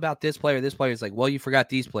 oh, what about this player? This player is like, well, you forgot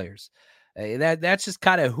these players. That's just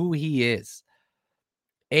kind of who he is.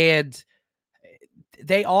 And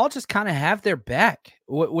they all just kind of have their back,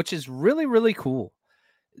 which is really, really cool.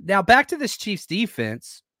 Now, back to this Chiefs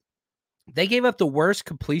defense. They gave up the worst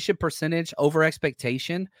completion percentage over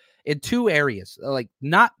expectation in 2 areas. Like,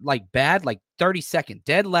 not like bad, like 32nd,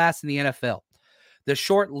 dead last in the NFL. The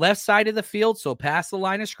short left side of the field, so past the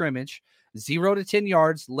line of scrimmage, 0 to 10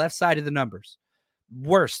 yards, left side of the numbers.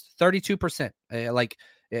 Worst, 32%.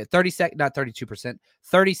 32nd, not 32%,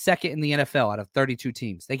 32nd in the NFL out of 32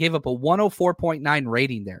 teams. They gave up a 104.9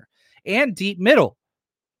 rating there. And deep middle.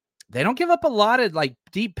 They don't give up a lot of like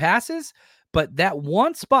deep passes, but that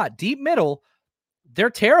one spot, deep middle, they're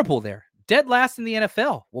terrible there. Dead last in the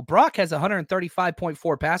NFL. Well, Brock has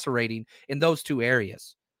 135.4 passer rating in those 2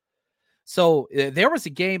 areas. So there was a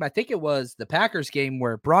game, I think it was the Packers game,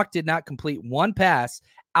 where Brock did not complete one pass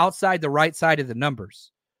outside the right side of the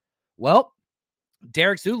numbers. Well,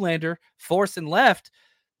 Derek Zoolander, forcing left,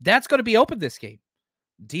 that's going to be open this game.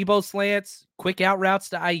 Debo slants, quick out routes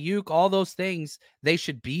to Ayuk, all those things, they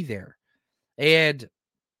should be there. And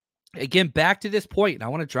again, back to this point, and I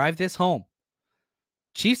want to drive this home.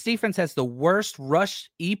 Chiefs defense has the worst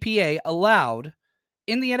rush EPA allowed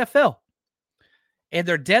in the NFL. And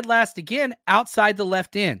they're dead last again outside the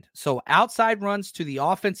left end. So outside runs to the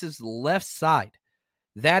offense's left side.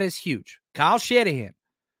 That is huge. Kyle Shanahan,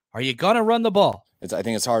 are you going to run the ball? I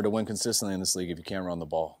think it's hard to win consistently in this league if you can't run the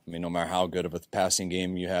ball. I mean, no matter how good of a passing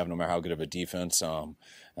game you have, no matter how good of a defense,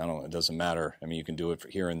 it doesn't matter. I mean, you can do it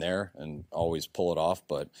here and there and always pull it off,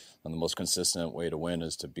 but the most consistent way to win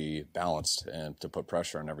is to be balanced and to put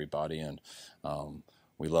pressure on everybody. And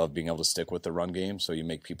we love being able to stick with the run game, so you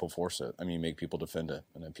make people force it. I mean, you make people defend it.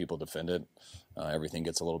 And then people defend it, everything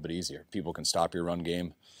gets a little bit easier. People can stop your run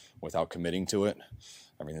game without committing to it.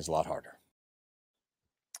 Everything's a lot harder.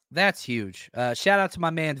 That's huge. Shout out to my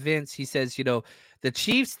man Vince. He says, the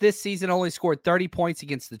Chiefs this season only scored 30 points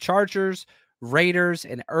against the Chargers, Raiders,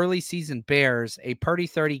 and early season Bears. A Purdy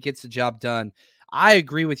 30 gets the job done. I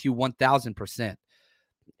agree with you 1,000%.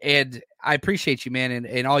 And I appreciate you, man,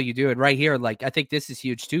 and all you do. And right here, like, I think this is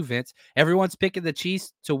huge too, Vince. Everyone's picking the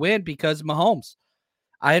Chiefs to win because of Mahomes.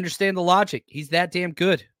 I understand the logic. He's that damn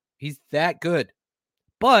good. He's that good.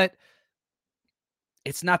 But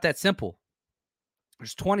it's not that simple.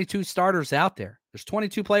 There's 22 starters out there. There's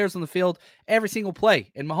 22 players on the field every single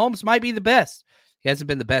play. And Mahomes might be the best. He hasn't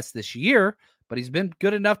been the best this year, but he's been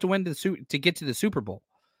good enough to win to get to the Super Bowl.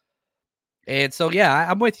 And so, yeah,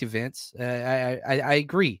 I'm with you, Vince. I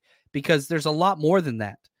agree, because there's a lot more than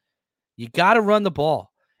that. You got to run the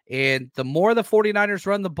ball. And the more the 49ers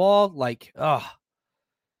run the ball, like,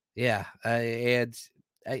 yeah. And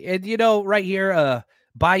right here,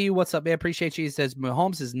 Bayou, what's up, man? Appreciate you. He says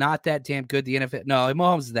Mahomes is not that damn good. The NFL, no,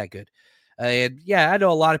 Mahomes is that good. And yeah, I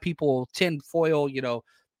know a lot of people tinfoil,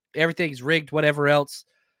 everything's rigged, whatever else.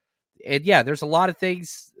 And yeah, there's a lot of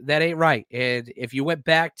things that ain't right. And if you went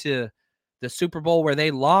back to the Super Bowl where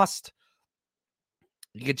they lost,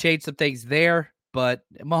 you could change some things there. But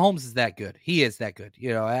Mahomes is that good. He is that good.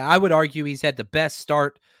 I would argue he's had the best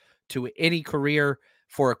start to any career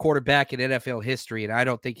for a quarterback in NFL history, and I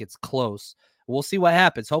don't think it's close. We'll see what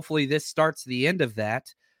happens. Hopefully this starts the end of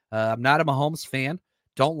that. I'm not a Mahomes fan.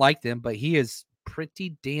 Don't like them, but he is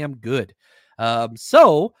pretty damn good.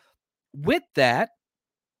 So with that,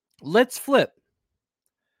 let's flip.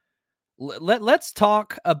 Let's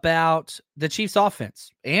talk about the Chiefs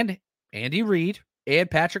offense and Andy Reid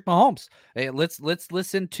and Patrick Mahomes. Let's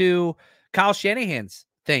listen to Kyle Shanahan's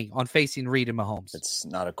thing on facing Reid and Mahomes. It's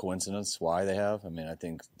not a coincidence why they have. I mean, I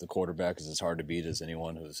think the quarterback is as hard to beat as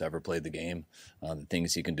anyone who's ever played the game. The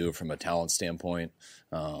things he can do from a talent standpoint.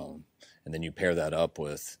 And then you pair that up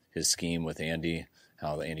with his scheme with Andy,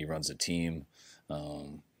 how Andy runs a team.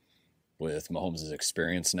 With Mahomes'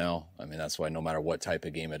 experience now. I mean, that's why no matter what type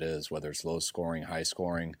of game it is, whether it's low scoring, high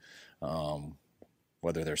scoring,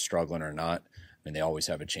 whether they're struggling or not, I mean, they always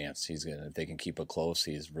have a chance. If they can keep it close,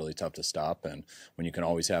 he's really tough to stop. And when you can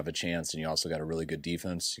always have a chance and you also got a really good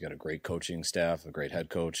defense, you got a great coaching staff, a great head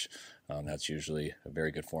coach, that's usually a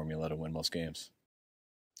very good formula to win most games.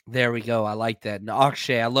 There we go. I like that. And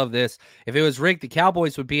Akshay, I love this. If it was rigged, the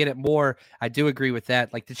Cowboys would be in it more. I do agree with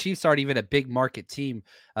that. Like, the Chiefs aren't even a big market team.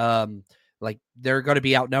 Like, they're going to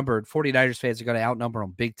be outnumbered. 49ers fans are going to outnumber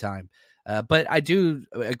them big time. But I do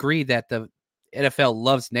agree that the NFL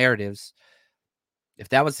loves narratives. If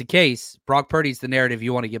that was the case, Brock Purdy's the narrative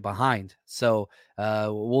you want to get behind. So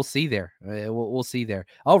we'll see there. We'll see there.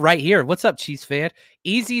 Oh, right here. What's up, Chiefs fan?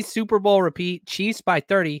 Easy Super Bowl repeat. Chiefs by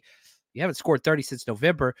 30. You haven't scored 30 since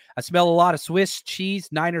November. I smell a lot of Swiss cheese.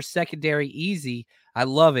 Niners secondary, easy. I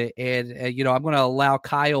love it. And, I'm going to allow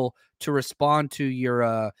Kyle to respond to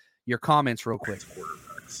your comments real quick.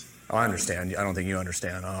 Oh, I understand. I don't think you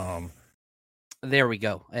understand. There we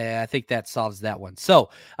go. I think that solves that one. So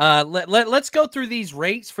let's go through these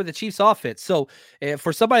rates for the Chiefs offense. So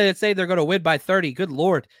for somebody that say they're going to win by 30, good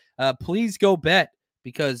Lord, please go bet,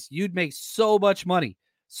 because you'd make so much money.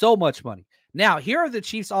 So much money. Now, here are the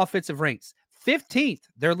Chiefs' offensive ranks. 15th,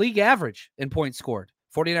 their league average in points scored.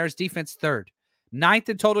 49ers defense, 3rd. 9th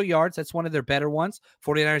in total yards. That's one of their better ones.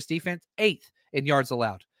 49ers defense, 8th in yards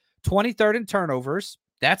allowed. 23rd in turnovers.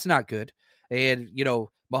 That's not good. And,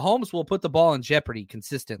 Mahomes will put the ball in jeopardy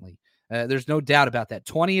consistently. There's no doubt about that.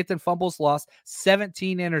 20th in fumbles lost.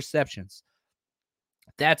 17 interceptions.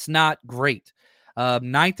 That's not great.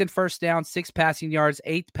 9th in first down, 6 passing yards,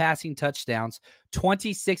 8 passing touchdowns,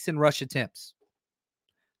 26 in rush attempts.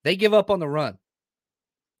 They give up on the run.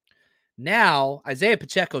 Now, Isaiah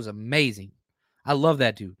Pacheco is amazing. I love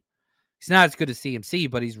that dude. He's not as good as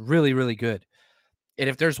CMC, but he's really, really good. And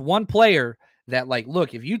if there's one player that,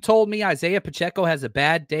 look, if you told me Isaiah Pacheco has a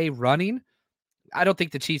bad day running, I don't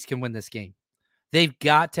think the Chiefs can win this game. They've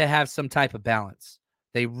got to have some type of balance.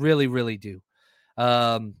 They really, really do.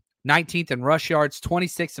 19th in rush yards,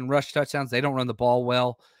 26th in rush touchdowns. They don't run the ball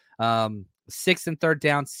well. 6th in third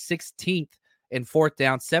down, 16th in fourth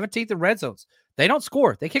down, 17th in red zones. They don't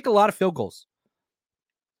score. They kick a lot of field goals.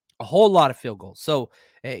 A whole lot of field goals. So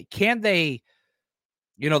can they,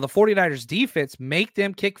 the 49ers defense make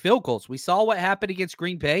them kick field goals? We saw what happened against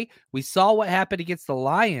Green Bay. We saw what happened against the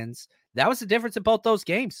Lions. That was the difference in both those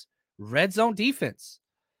games. Red zone defense.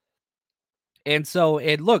 And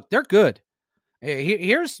look, they're good.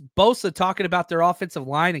 Here's Bosa talking about their offensive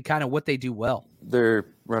line and kind of what they do well. Their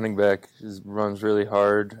running back runs really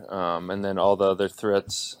hard, and then all the other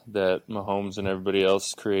threats that Mahomes and everybody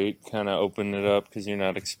else create kind of open it up, because you're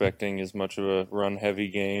not expecting as much of a run-heavy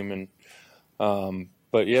game. And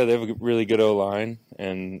but yeah, they have a really good O-line,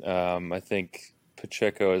 and I think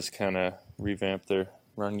Pacheco has kind of revamped their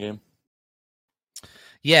run game.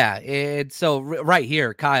 Yeah, and so right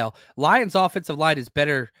here, Kyle, Lions' offensive line is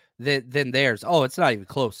better than theirs. Oh, it's not even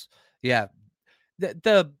close. Yeah.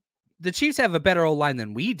 The Chiefs have a better O-line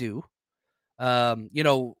than we do.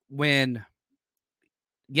 When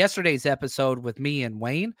yesterday's episode with me and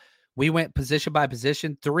Wayne, we went position by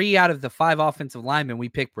position. 3 out of the 5 offensive linemen we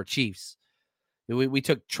picked were Chiefs. We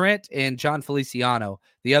took Trent and John Feliciano.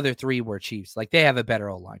 The other 3 were Chiefs. They have a better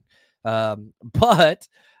O-line. But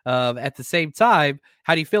at the same time,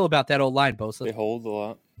 how do you feel about that O-line, Bosa? They hold a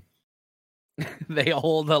lot. They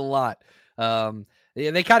hold a lot.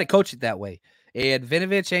 They kind of coach it that way. And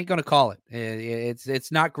Vinovich ain't going to call it.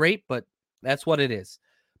 It's not great, but that's what it is.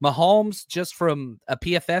 Mahomes, just from a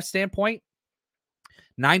PFF standpoint,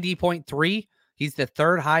 90.3. He's the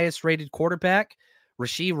 3rd highest rated quarterback.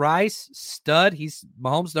 Rashee Rice, stud. He's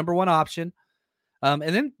Mahomes' number 1 option. And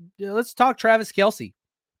then let's talk Travis Kelce,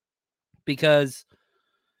 because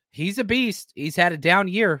he's a beast. He's had a down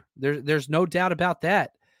year. There's no doubt about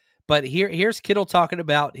that. But here's Kittle talking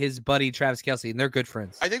about his buddy Travis Kelce, and they're good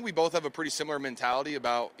friends. I think we both have a pretty similar mentality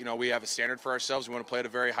about, we have a standard for ourselves. We want to play at a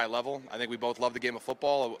very high level. I think we both love the game of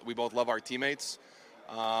football. We both love our teammates.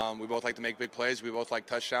 We both like to make big plays. We both like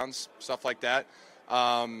touchdowns, stuff like that.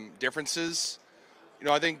 Differences,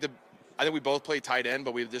 I think I think we both play tight end,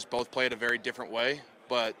 but we just both play it a very different way.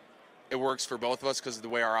 But it works for both of us because of the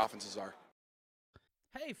way our offenses are.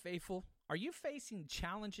 Hey, Faithful, are you facing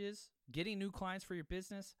challenges getting new clients for your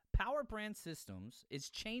business? Power Brand Systems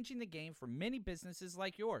is changing the game for many businesses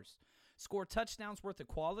like yours. Score touchdowns worth of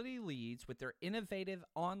quality leads with their innovative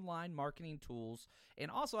online marketing tools.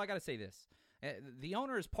 And also, I got to say this. The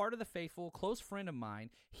owner is part of the Faithful, close friend of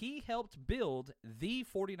mine. He helped build the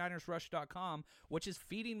 49ersrush.com, which is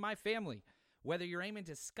feeding my family. Whether you're aiming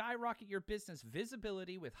to skyrocket your business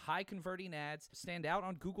visibility with high-converting ads, stand out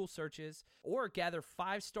on Google searches, or gather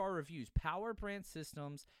 5-star reviews, Power Brand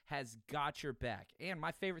Systems has got your back. And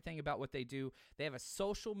my favorite thing about what they do, they have a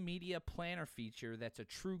social media planner feature that's a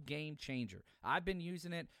true game changer. I've been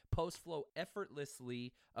using it, post flow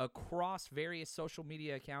effortlessly across various social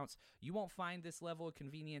media accounts. You won't find this level of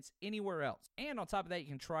convenience anywhere else. And on top of that, you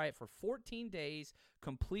can try it for 14 days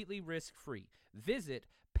completely risk-free. Visit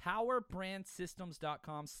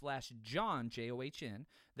powerbrandsystems.com/John, John.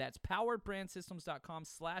 That's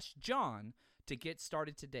powerbrandsystems.com/John to get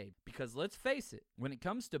started today. Because let's face it, when it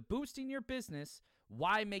comes to boosting your business,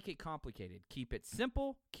 why make it complicated? Keep it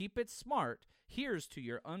simple, keep it smart. Here's to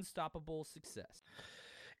your unstoppable success.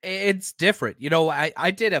 It's different. You know, I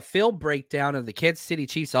did a film breakdown of the Kansas City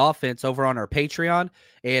Chiefs offense over on our Patreon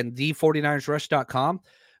and the49ersrush.com.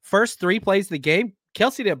 First 3 plays of the game,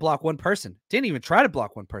 Kelsey didn't block one person. Didn't even try to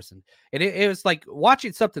block one person. And it was like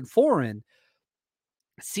watching something foreign.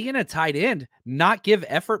 Seeing a tight end not give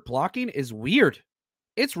effort blocking is weird.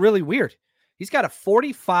 It's really weird. He's got a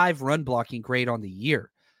 45 run blocking grade on the year.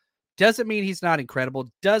 Doesn't mean he's not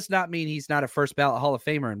incredible. Does not mean he's not a first ballot Hall of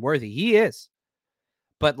Famer and worthy. He is.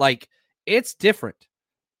 But, like, it's different.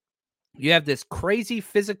 You have this crazy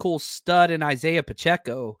physical stud in Isaiah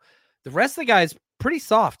Pacheco. The rest of the guys pretty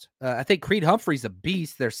soft. I think Creed Humphrey's a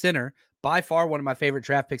beast, their center. By far one of my favorite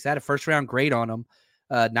draft picks. I had a first-round grade on him.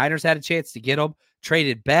 Niners had a chance to get him,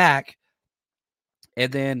 traded back,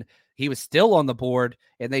 and then he was still on the board,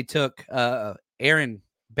 and they took Aaron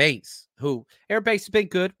Banks, who Aaron Banks has been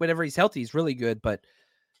good. Whenever he's healthy, he's really good, but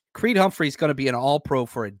Creed Humphrey's going to be an all-pro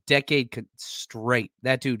for a decade straight.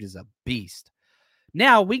 That dude is a beast.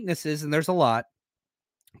 Now, weaknesses, and there's a lot.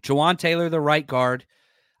 Jawan Taylor, the right guard.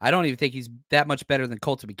 I don't even think he's that much better than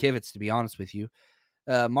Colton McKivitz, to be honest with you.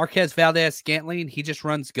 Marquez Valdez-Scantling, he just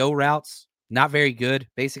runs go routes. Not very good.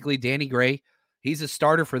 Basically, Danny Gray, he's a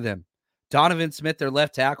starter for them. Donovan Smith, their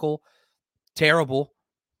left tackle, terrible.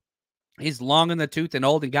 He's long in the tooth and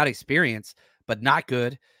old and got experience, but not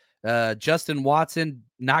good. Justin Watson,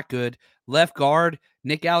 not good. Left guard,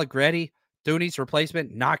 Nick Allegretti, Thuney's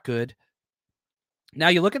replacement, not good. Now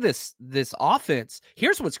you look at this offense.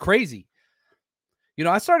 Here's what's crazy. You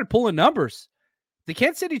know, I started pulling numbers. The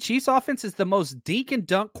Kansas City Chiefs offense is the most dink and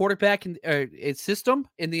dunk quarterback system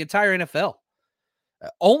in the entire NFL.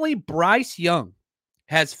 Only Bryce Young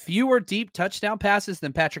has fewer deep touchdown passes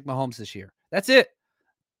than Patrick Mahomes this year. That's it.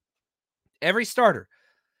 Every starter.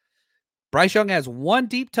 Bryce Young has 1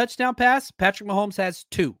 deep touchdown pass. Patrick Mahomes has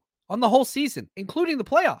 2 on the whole season, including the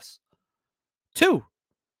playoffs. 2.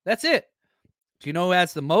 That's it. Do you know who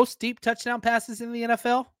has the most deep touchdown passes in the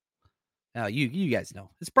NFL? Now, you guys know.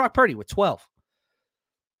 It's Brock Purdy with 12.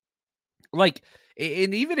 Like,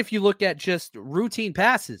 and even if you look at just routine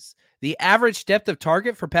passes, the average depth of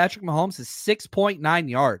target for Patrick Mahomes is 6.9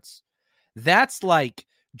 yards. That's like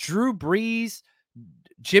Drew Brees,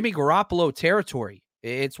 Jimmy Garoppolo territory.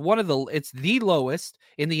 It's the lowest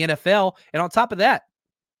in the NFL. And on top of that,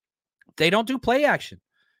 they don't do play action.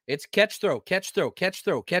 It's catch, throw, catch, throw, catch,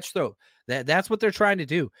 throw, catch, throw. That's what they're trying to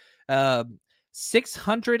do.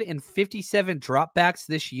 657 dropbacks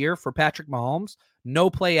this year for Patrick Mahomes. No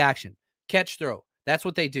play action. Catch, throw. That's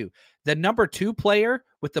what they do. The number 2 player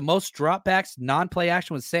with the most dropbacks, non-play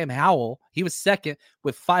action, was Sam Howell. He was second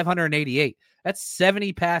with 588. That's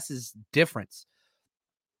 70 passes difference.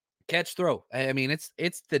 Catch, throw. I mean, it's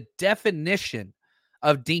the definition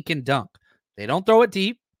of dink and dunk. They don't throw it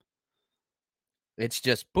deep. It's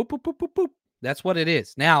just boop, boop, boop, boop, boop. That's what it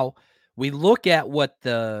is. Now, we look at what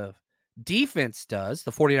the defense does,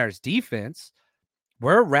 the 49ers defense.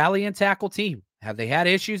 We're a rally and tackle team. Have they had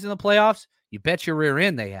issues in the playoffs? You bet your rear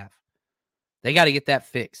end they have. They got to get that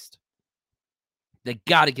fixed. They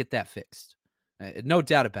got to get that fixed. No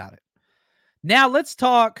doubt about it. Now, let's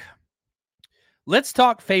talk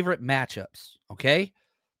favorite matchups, okay?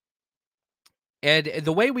 And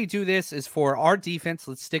the way we do this is for our defense.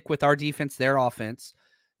 Let's stick with our defense, their offense.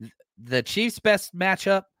 The Chiefs' best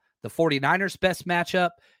matchup, the 49ers' best matchup,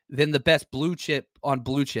 then the best blue chip on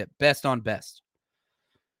blue chip, best on best.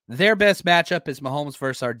 Their best matchup is Mahomes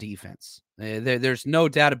versus our defense. There's no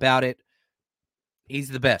doubt about it. He's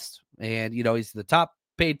the best. And, he's the top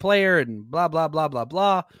paid player and blah, blah, blah, blah,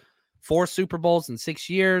 blah. 4 Super Bowls in 6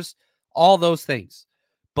 years, all those things.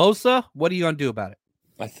 Bosa, what are you going to do about it?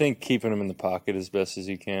 I think keeping him in the pocket as best as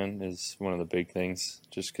you can is one of the big things,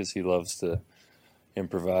 just because he loves to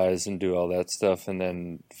improvise and do all that stuff. And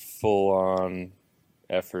then full-on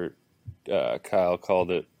effort, Kyle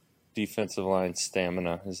called it, defensive line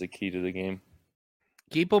stamina is the key to the game.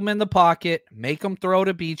 Keep him in the pocket, make him throw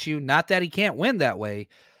to beat you. Not that he can't win that way,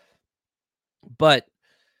 but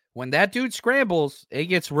when that dude scrambles, it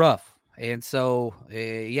gets rough. And so,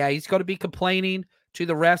 he's going to be complaining to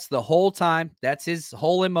the refs the whole time. That's his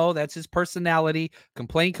whole MO. That's his personality.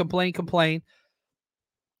 Complain, complain, complain.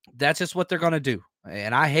 That's just what they're going to do.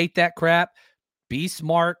 And I hate that crap. Be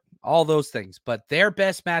smart, all those things. But their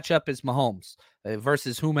best matchup is Mahomes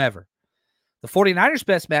versus whomever. The 49ers'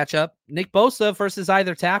 best matchup, Nick Bosa versus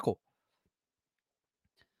either tackle.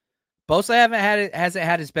 Bosa hasn't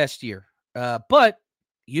had his best year. But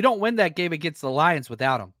you don't win that game against the Lions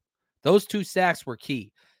without him. Those 2 sacks were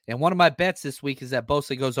key. And one of my bets this week is that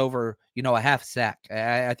Bosa goes over, a half sack.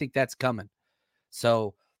 I think that's coming.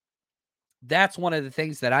 So that's one of the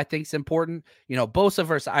things that I think is important. Bosa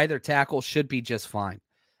versus either tackle should be just fine.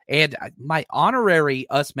 And my honorary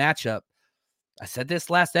us matchup, I said this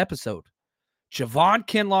last episode, Javon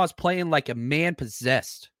Kinlaw is playing like a man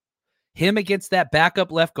possessed. Him against that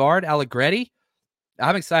backup left guard, Allegretti,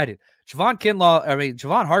 I'm excited.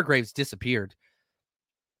 Javon Hargraves disappeared.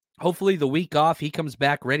 Hopefully the week off, he comes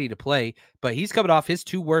back ready to play, but he's coming off his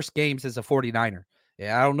 2 worst games as a 49er.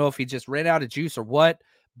 Yeah, I don't know if he just ran out of juice or what,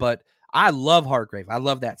 but I love Hargrave. I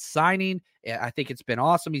love that signing. I think it's been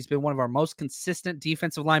awesome. He's been one of our most consistent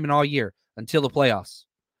defensive linemen all year until the playoffs.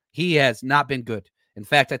 He has not been good. In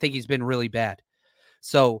fact, I think he's been really bad.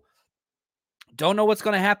 So don't know what's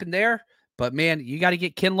going to happen there, but man, you got to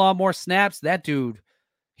get Kinlaw more snaps. That dude,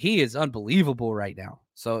 he is unbelievable right now.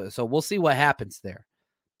 So we'll see what happens there.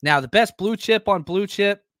 Now, the best blue chip on blue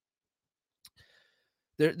chip,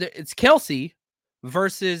 it's Kelce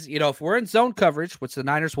versus, if we're in zone coverage, which the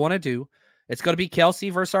Niners want to do, it's going to be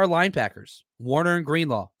Kelce versus our linebackers, Warner and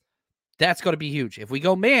Greenlaw. That's going to be huge. If we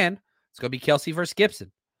go man, it's going to be Kelce versus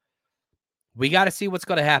Gibson. We got to see what's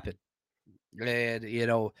going to happen. And, we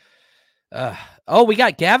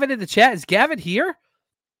got Gavin in the chat. Is Gavin here?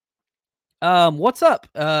 What's up?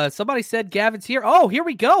 Somebody said Gavin's here. Oh, here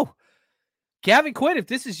we go. Gavin Quinn, if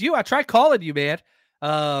this is you, I tried calling you, man.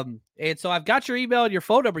 And so I've got your email and your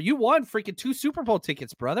phone number. You won freaking 2 Super Bowl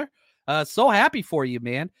tickets, brother. So happy for you,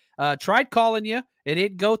 man. Tried calling you. It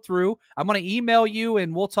didn't go through. I'm going to email you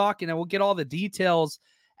and we'll talk and we'll get all the details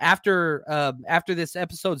after this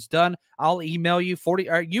episode's done. I'll email you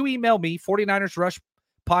you email me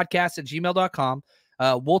 49ersrushpodcast@gmail.com.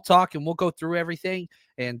 We'll talk and we'll go through everything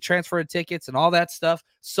and transfer tickets and all that stuff.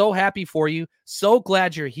 So happy for you. So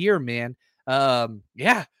glad you're here, man.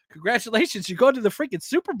 Yeah, congratulations. You're going to the freaking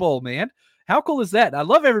Super Bowl, man. How cool is that? I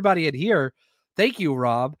love everybody in here. Thank you,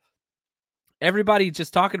 Rob. Everybody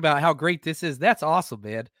just talking about how great this is. That's awesome,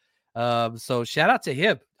 man. So shout out to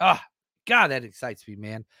him. God, that excites me,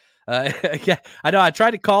 man. Yeah, I know I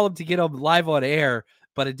tried to call him to get him live on air,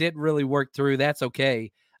 but it didn't really work through. That's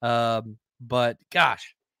okay. But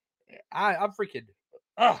gosh, I'm freaking,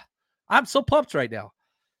 I'm so pumped right now.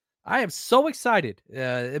 I am so excited.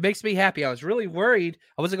 It makes me happy. I was really worried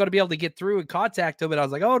I wasn't going to be able to get through and contact him. And I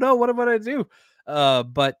was like, oh no, what am I going to do?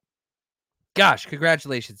 But gosh,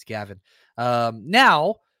 congratulations, Gavin.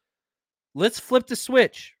 Now let's flip the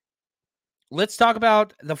switch. Let's talk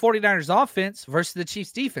about the 49ers offense versus the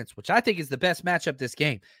Chiefs defense, which I think is the best matchup this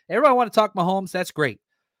game. Everybody want to talk Mahomes. That's great.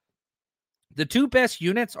 The 2 best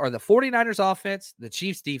units are the 49ers offense, the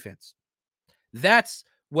Chiefs defense. That's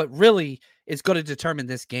what really is going to determine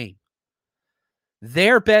this game.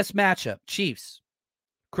 Their best matchup, Chiefs,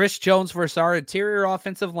 Chris Jones versus our interior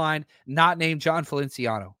offensive line, not named John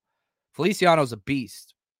Feliciano. Feliciano's a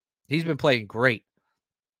beast. He's been playing great.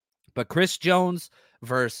 But Chris Jones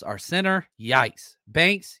versus our center, yikes.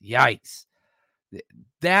 Banks, yikes.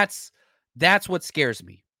 That's what scares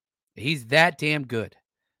me. He's that damn good.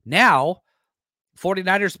 Now,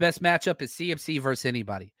 49ers best matchup is CMC versus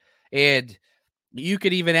anybody. And you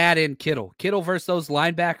could even add in Kittle. Kittle versus those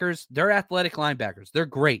linebackers. They're athletic linebackers. They're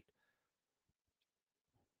great.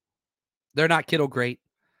 They're not Kittle great.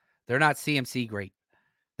 They're not CMC great.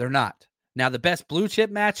 They're not. Now, the best blue chip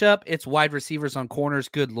matchup, it's wide receivers on corners.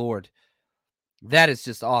 Good Lord. That is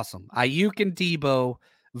just awesome. Ayuk and Debo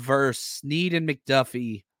versus Snead and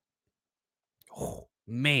McDuffie. Oh,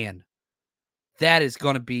 man. That is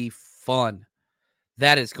going to be fun.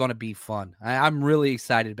 That is going to be fun. I'm really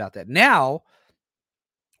excited about that. Now,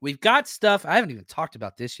 We've got stuff. I haven't even talked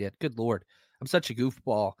about this yet. Good Lord. I'm such a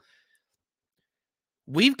goofball.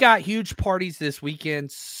 We've got huge parties this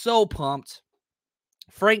weekend. So pumped.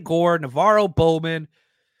 Frank Gore, Navarro Bowman.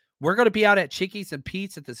 We're going to be out at Chickies and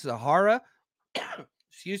Pete's at the Sahara.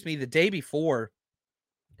 Excuse me, the day before.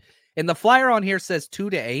 And the flyer on here says 2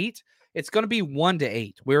 to 8. It's going to be 1 to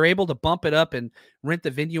 8. We were able to bump it up and rent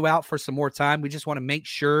the venue out for some more time. We just want to make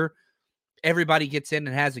sure everybody gets in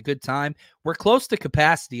and has a good time. We're close to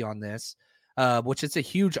capacity on this, which is a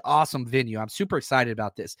huge, awesome venue. I'm super excited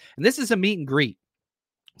about this. And this is a meet and greet.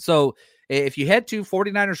 So if you head to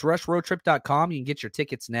 49ersrushroadtrip.com, you can get your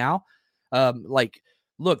tickets now.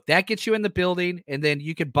 Look, that gets you in the building, and then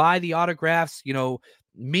you can buy the autographs,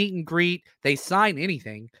 meet and greet. They sign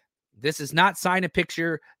anything. This is not sign a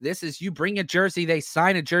picture. This is you bring a jersey, they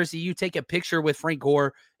sign a jersey, you take a picture with Frank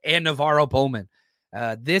Gore and Navarro Bowman.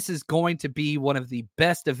 This is going to be one of the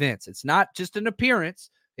best events. It's not just an appearance.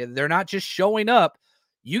 They're not just showing up.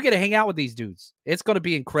 You get to hang out with these dudes. It's going to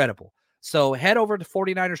be incredible. So head over to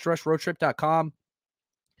 49ersrushroadtrip.com.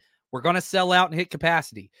 We're going to sell out and hit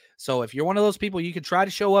capacity. So if you're one of those people, you can try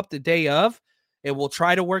to show up the day of, and we'll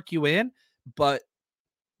try to work you in, but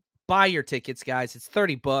buy your tickets, guys. It's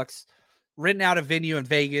 $30. Renting out a venue in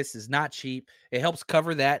Vegas is not cheap. It helps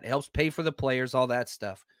cover that. It helps pay for the players, all that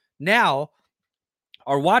stuff. Now,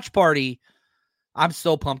 our watch party, I'm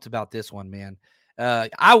so pumped about this one, man.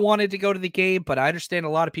 I wanted to go to the game, but I understand a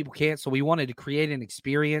lot of people can't, so we wanted to create an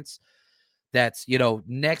experience that's,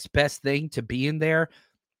 next best thing to be in there.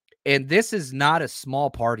 And this is not a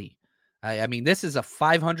small party. I mean, this is a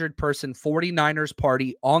 500-person 49ers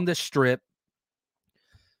party on the Strip.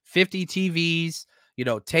 50 TVs,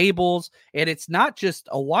 tables, and it's not just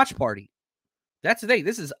a watch party. That's the thing.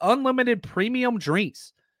 This is unlimited premium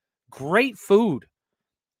drinks, great food,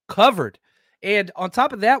 covered. And on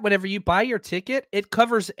top of that, whenever you buy your ticket, it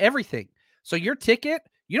covers everything. So your ticket,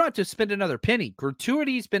 you don't have to spend another penny.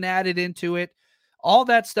 Gratuity's been added into it. All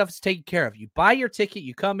that stuff is taken care of. You buy your ticket,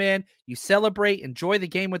 you come in, you celebrate, enjoy the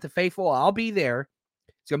game with the faithful. I'll be there.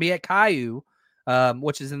 It's going to be at Caillou,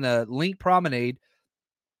 which is in the Link Promenade.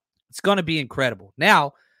 It's going to be incredible.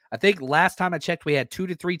 Now, I think last time I checked, we had 2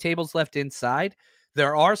 to 3 tables left inside.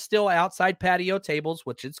 There are still outside patio tables,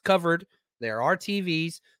 which is covered. There are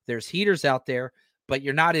TVs. There's heaters out there, but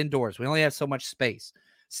you're not indoors. We only have so much space.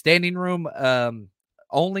 Standing room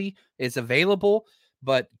only is available,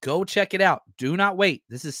 but go check it out. Do not wait.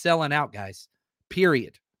 This is selling out, guys.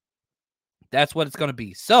 Period. That's what it's going to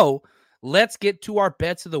be. So let's get to our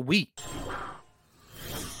bets of the week.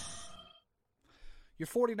 Your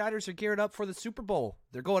 49ers are geared up for the Super Bowl.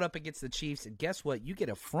 They're going up against the Chiefs, and guess what? You get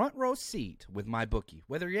a front row seat with MyBookie.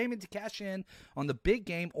 Whether you're aiming to cash in on the big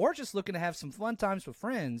game or just looking to have some fun times with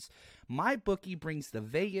friends, MyBookie brings the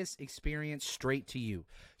Vegas experience straight to you.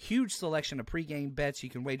 Huge selection of pregame bets. You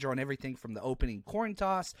can wager on everything from the opening coin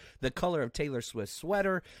toss, the color of Taylor Swift's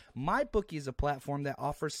sweater. MyBookie is a platform that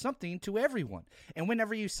offers something to everyone. And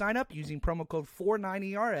whenever you sign up using promo code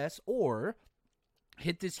 49ERS or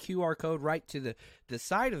hit this QR code right to the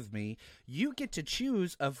side of me, you get to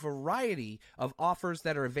choose a variety of offers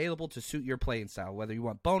that are available to suit your playing style. Whether you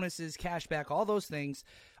want bonuses, cashback, all those things,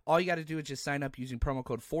 all you got to do is just sign up using promo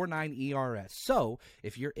code 49ERS. So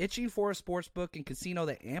if you're itching for a sports book and casino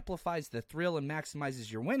that amplifies the thrill and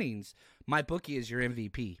maximizes your winnings, MyBookie is your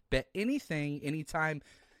MVP. Bet anything, anytime,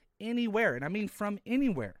 anywhere. And I mean from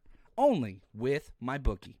anywhere. Only with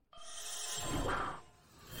MyBookie.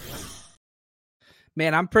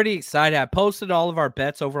 Man, I'm pretty excited. I posted all of our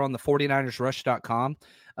bets over on the 49ersrush.com.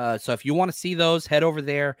 So if you want to see those, head over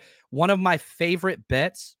there. One of my favorite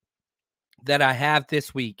bets that I have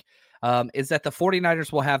this week is that the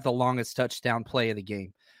 49ers will have the longest touchdown play of the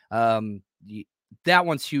game. That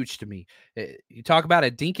one's huge to me. You talk about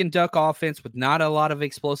a dink and duck offense with not a lot of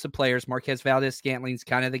explosive players. Marquez Valdes-Scantling's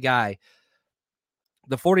kind of the guy.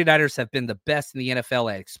 The 49ers have been the best in the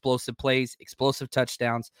NFL at explosive plays, explosive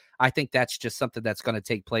touchdowns. I think that's just something that's going to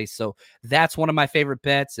take place. So that's one of my favorite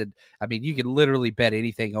bets. And I mean, you can literally bet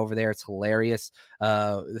anything over there. It's hilarious.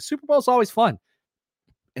 The Super Bowl is always fun.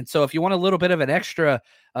 And so if you want a little bit of an extra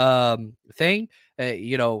thing,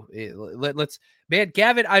 let's, man,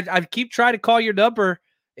 Gavin, I keep trying to call your number.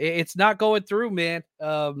 It's not going through, man.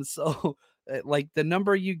 So like the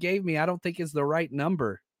number you gave me, I don't think is the right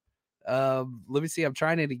number. Let me see. I'm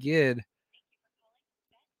trying it again.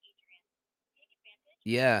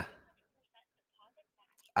 Yeah.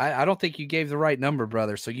 I don't think you gave the right number,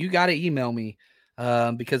 brother. So you got to email me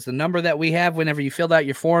because the number that we have whenever you filled out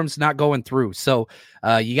your forms not going through. So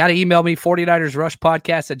you got to email me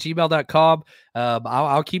 49ersrushpodcast@gmail.com.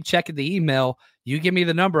 I'll keep checking the email. You give me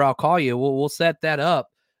the number. I'll call you. We'll set that up.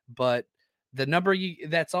 but the number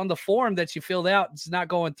that's on the form that you filled out, it's not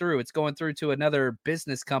going through. It's going through to another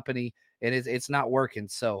business company, and it's not working.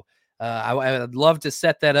 So I would love to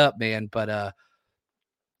set that up, man, but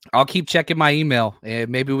I'll keep checking my email, and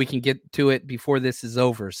maybe we can get to it before this is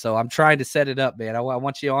over. So I'm trying to set it up, man. I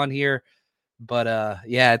want you on here, but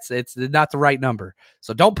yeah, it's not the right number.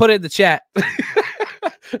 So don't put it in the chat.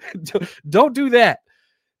 Don't do that.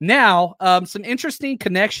 Now, some interesting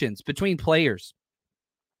connections between players.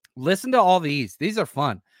 Listen to all these. These are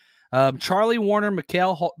fun. Charlie Warner,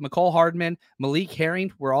 McCole Hardman, Malik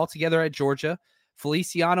Herring were all together at Georgia.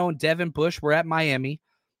 Feliciano and Devin Bush were at Miami.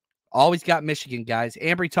 Always got Michigan guys.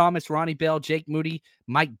 Ambry Thomas, Ronnie Bell, Jake Moody,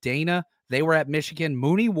 Mike Dana. They were at Michigan.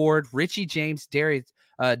 Mooney Ward, Richie James,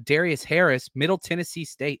 Darius Harris, Middle Tennessee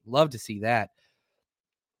State. Love to see that.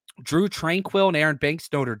 Drew Tranquill and Aaron Banks,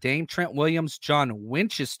 Notre Dame. Trent Williams, John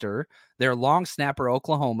Winchester, their long snapper,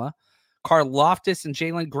 Oklahoma. Carl Loftus and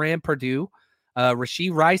Jalen Graham, Purdue.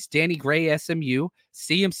 Rasheed Rice, Danny Gray, SMU.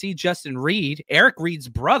 CMC, Justin Reed, Eric Reed's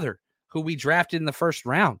brother, who we drafted in the first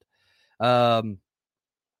round. They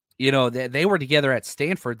were together at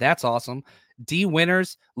Stanford. That's awesome. D.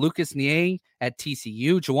 Winters, Lucas Niang at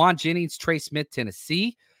TCU. Juwan Jennings, Trey Smith,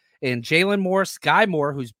 Tennessee. And Jalen Moore, Sky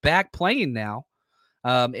Moore, who's back playing now,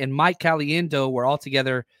 and Mike Caliendo were all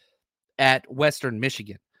together at Western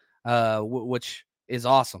Michigan, which is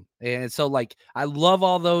awesome. And so, I love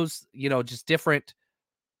all those, just different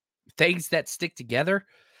things that stick together.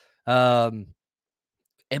 It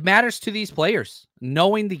matters to these players.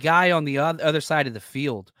 Knowing the guy on the other side of the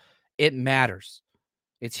field, it matters.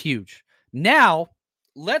 It's huge. Now,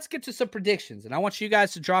 let's get to some predictions, and I want you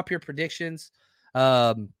guys to drop your predictions.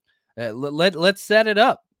 Let's set it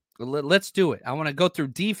up. Let's do it. I want to go through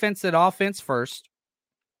defense and offense first.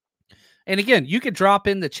 And again, you can drop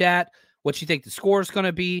in the chat what you think the score is going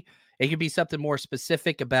to be. It could be something more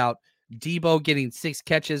specific about Debo getting 6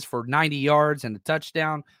 catches for 90 yards and a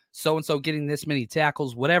touchdown, so-and-so getting this many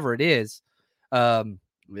tackles, whatever it is.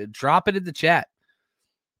 Drop it in the chat.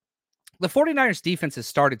 The 49ers defense has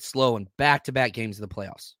started slow in back-to-back games of the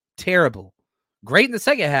playoffs. Terrible. Great in the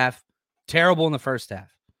second half, terrible in the first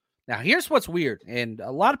half. Now, here's what's weird, and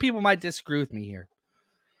a lot of people might disagree with me here.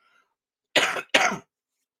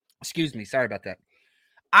 Excuse me. Sorry about that.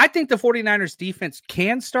 I think the 49ers defense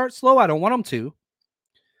can start slow. I don't want them to.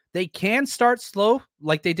 They can start slow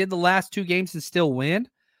like they did the last 2 games and still win,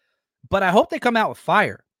 but I hope they come out with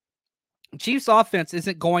fire. Chiefs offense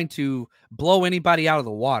isn't going to blow anybody out of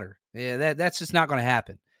the water. Yeah, that's just not going to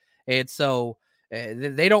happen. And so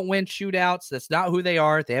they don't win shootouts. That's not who they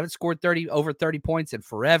are. They haven't scored over 30 points in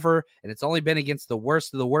forever, and it's only been against the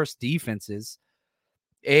worst of the worst defenses.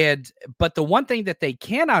 But the one thing that they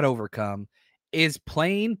cannot overcome is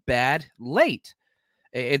playing bad late.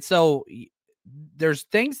 And so there's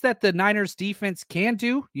things that the Niners defense can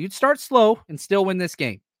do. You'd start slow and still win this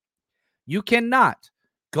game. You cannot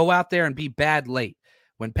go out there and be bad late.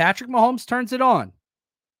 When Patrick Mahomes turns it on,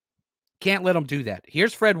 can't let them do that.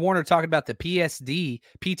 Here's Fred Warner talking about the PTSD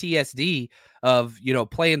of,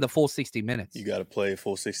 playing the full 60 minutes. You got to play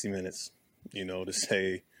full 60 minutes, to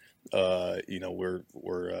say, we're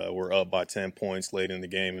up by 10 points late in the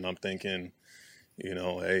game. And I'm thinking,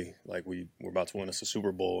 hey, we're about to win us a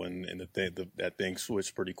Super Bowl, and that thing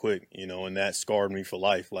switched pretty quick, and that scarred me for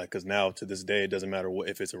life. Because now to this day, it doesn't matter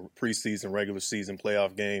if it's a preseason, regular season,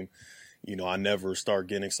 playoff game, I never start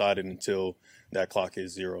getting excited until that clock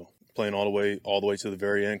hits 0. Playing all the way to the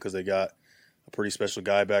very end, because they got a pretty special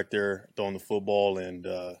guy back there throwing the football, and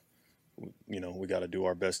we got to do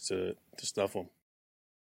our best to stuff them.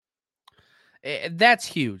 That's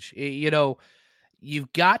huge.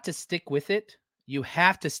 You've got to stick with it. You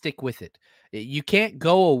have to stick with it. You can't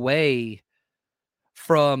go away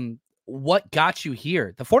from what got you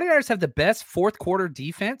here. The 49ers have the best fourth quarter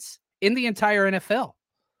defense in the entire NFL.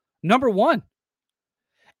 Number 1.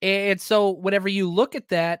 And so whenever you look at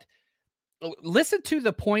that, listen to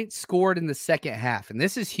the points scored in the second half, and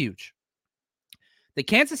this is huge. The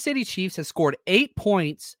Kansas City Chiefs have scored 8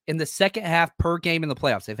 points in the second half per game in the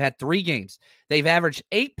playoffs. They've had 3 games. They've averaged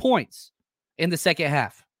 8 points in the second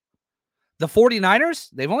half. The 49ers,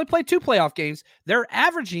 they've only played 2 playoff games. They're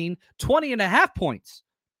averaging 20.5 points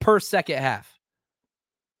per second half.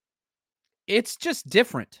 It's just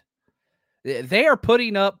different. They are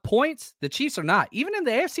putting up points. The Chiefs are not. Even in the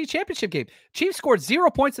AFC Championship game, Chiefs scored 0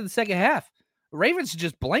 points in the second half. Ravens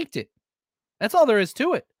just blanked it. That's all there is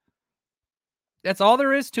to it. That's all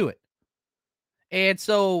there is to it. And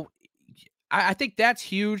so I think that's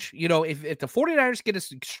huge. If the 49ers get a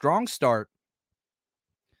strong start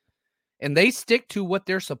and they stick to what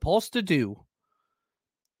they're supposed to do,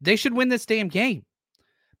 they should win this damn game.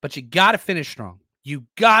 but you got to finish strong. You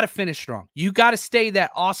got to finish strong. You got to stay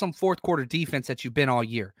that awesome fourth quarter defense that you've been all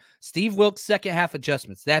year. Steve Wilks' second half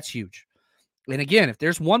adjustments, that's huge. And again, if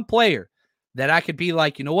there's one player that I could be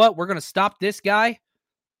like, you know what, we're going to stop this guy,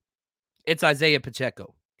 it's Isaiah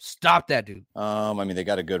Pacheco. Stop that dude. I mean, they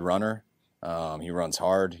got a good runner. He runs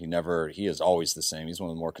hard. He is always the same. He's one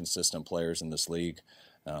of the more consistent players in this league.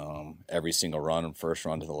 Every single run, first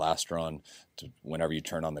run to the last run, to whenever you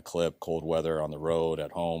turn on the clip, cold weather, on the road,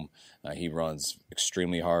 at home, he runs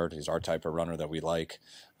extremely hard. He's our type of runner that we like.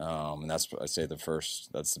 And that's, I'd say,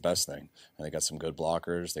 that's the best thing. And they got some good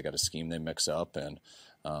blockers. They got a scheme they mix up. And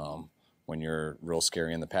when you're real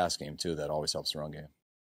scary in the pass game, too, that always helps the run game.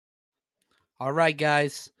 All right,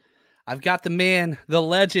 guys. I've got the man, the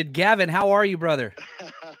legend. Gavin, how are you, brother?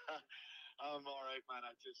 I'm all right, man.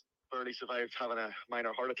 I just barely survived having a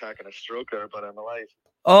minor heart attack and a stroke there, but I'm alive.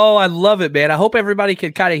 Oh, I love it, man. I hope everybody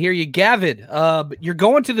can kind of hear you. Gavin, you're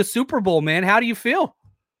going to the Super Bowl, man. How do you feel?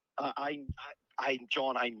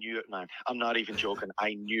 John, I knew it, man. I'm not even joking.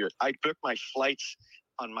 I knew it. I booked my flights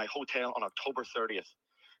on my hotel on October 30th.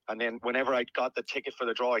 And then whenever I got the ticket for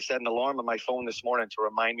the draw, I set an alarm on my phone this morning to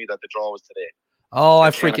remind me that the draw was today. Oh, I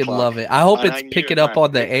freaking love it. I hope it's picking up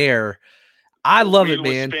on the air. I love it,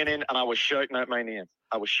 man. Was spinning, and I was shouting out my name.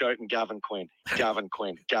 I was shouting Gavin Quinn, Gavin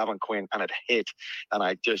Quinn, Gavin Quinn, and it hit. And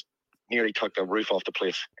I just nearly took the roof off the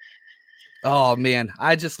place. Oh, man.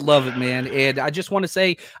 I just love it, man. And I just want to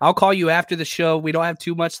say, I'll call you after the show. We don't have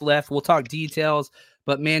too much left. We'll talk details.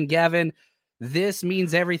 But, man, Gavin, this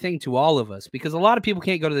means everything to all of us because a lot of people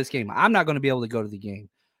can't go to this game. I'm not going to be able to go to the game.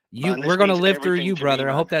 We're going to live through you, brother.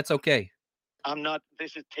 I hope that's okay. I'm not.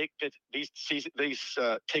 This is tickets. These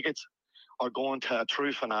tickets are going to a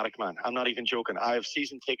true fanatic, man. I'm not even joking. I have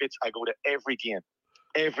season tickets. I go to every game.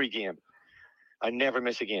 Every game. I never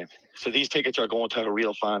miss a game. So these tickets are going to a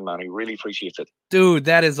real fan, man. He really appreciates it. Dude,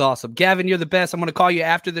 that is awesome. Gavin, you're the best. I'm going to call you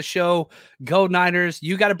after the show. Go Niners.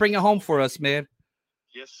 You got to bring it home for us, man.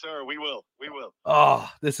 Yes, sir. We will. We will. Oh,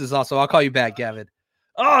 this is awesome. I'll call you back, Gavin.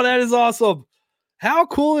 Oh, that is awesome. How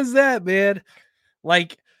cool is that, man?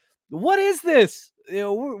 Like, what is this? You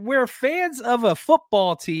know, we're fans of a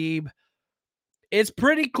football team. It's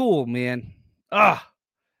pretty cool, man.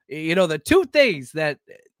 You know, the two things that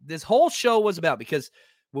this whole show was about, because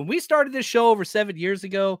when we started this show over 7 years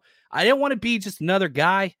ago, I didn't want to be just another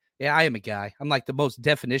guy. Yeah, I am a guy. I'm like the most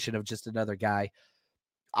definition of just another guy.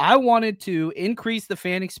 I wanted to increase the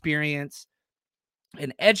fan experience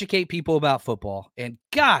and educate people about football. And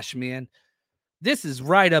gosh, man, this is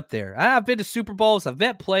right up there. I've been to Super Bowls. I've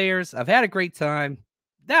met players. I've had a great time.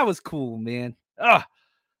 That was cool, man. I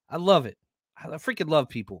love it. I freaking love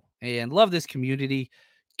people and love this community.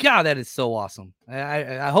 God, that is so awesome.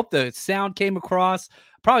 I hope the sound came across.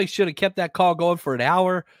 Probably should have kept that call going for an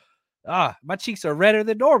hour. My cheeks are redder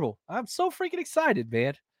than normal. I'm so freaking excited,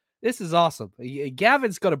 man. This is awesome.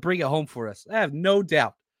 Gavin's going to bring it home for us. I have no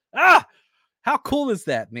doubt. How cool is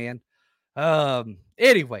that, man?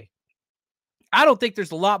 Anyway, I don't think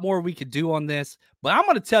there's a lot more we could do on this, but I'm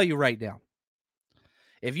going to tell you right now.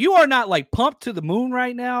 If you are not like pumped to the moon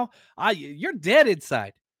right now, you're dead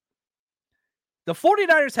inside. The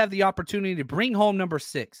 49ers have the opportunity to bring home number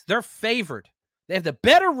 6. They're favored. They have the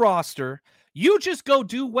better roster. You just go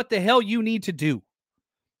do what the hell you need to do.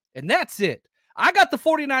 And that's it. I got the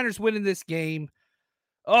 49ers winning this game.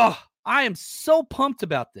 I am so pumped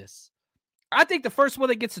about this. I think the first one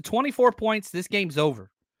that gets to 24 points, this game's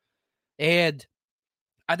over. And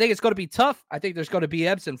I think it's going to be tough. I think there's going to be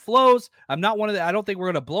ebbs and flows. I don't think we're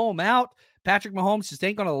going to blow them out. Patrick Mahomes just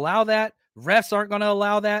ain't going to allow that. Refs aren't going to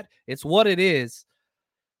allow that. It's what it is.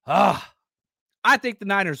 I think the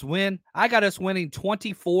Niners win. I got us winning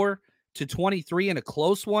 24-23 in a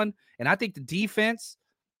close one. And I think the defense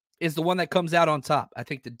is the one that comes out on top. I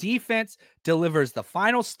think the defense delivers the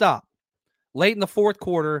final stop late in the fourth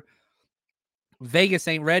quarter. Vegas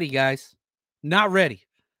ain't ready, guys. Not ready.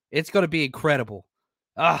 It's going to be incredible.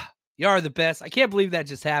 You are the best. I can't believe that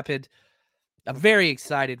just happened. I'm very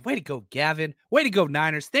excited. Way to go, Gavin. Way to go,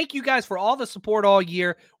 Niners. Thank you guys for all the support all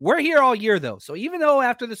year. We're here all year, though. So even though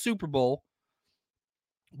after the Super Bowl,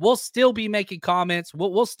 we'll still be making comments.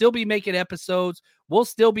 We'll still be making episodes. We'll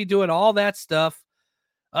still be doing all that stuff.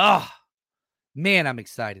 Man, I'm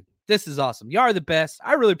excited. This is awesome. You are the best.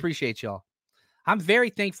 I really appreciate y'all. I'm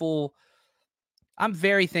very thankful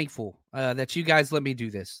that you guys let me do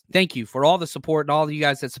this. Thank you for all the support and all of you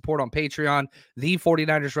guys that support on Patreon,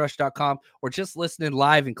 the49ersrush.com, or just listening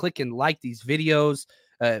live and clicking like these videos,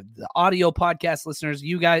 the audio podcast listeners,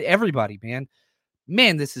 you guys, everybody, man.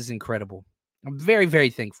 Man, this is incredible. I'm very, very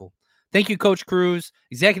thankful. Thank you, Coach Cruz,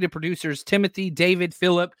 executive producers, Timothy, David,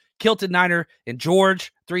 Phillip, Kilted Niner and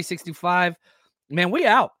George 365. Man, we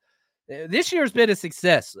out. This year's been a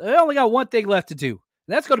success. I only got one thing left to do.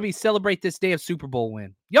 That's going to be celebrate this damn Super Bowl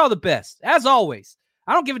win. Y'all the best. As always,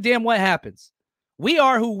 I don't give a damn what happens. We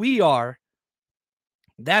are who we are.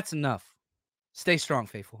 That's enough. Stay strong,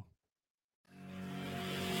 faithful.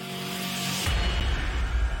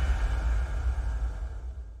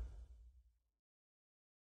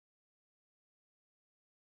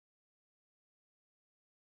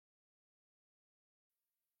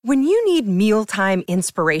 When you need mealtime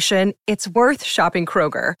inspiration, it's worth shopping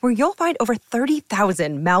Kroger, where you'll find over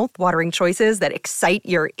 30,000 mouth-watering choices that excite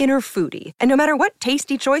your inner foodie. And no matter what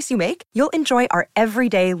tasty choice you make, you'll enjoy our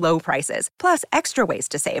everyday low prices, plus extra ways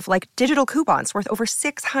to save, like digital coupons worth over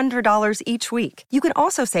 $600 each week. You can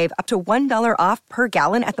also save up to $1 off per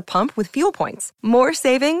gallon at the pump with fuel points. More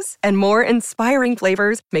savings and more inspiring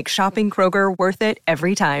flavors make shopping Kroger worth it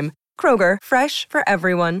every time. Kroger, fresh for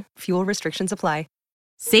everyone. Fuel restrictions apply.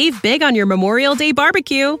 Save big on your Memorial Day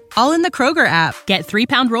barbecue, all in the Kroger app. Get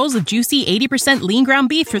 3-pound rolls of juicy 80% lean ground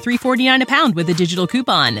beef for $3.49 a pound with a digital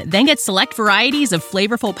coupon. Then get select varieties of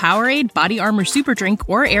flavorful Powerade, Body Armor Super Drink,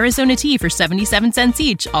 or Arizona tea for 77 cents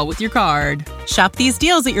each, all with your card. Shop these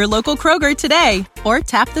deals at your local Kroger today, or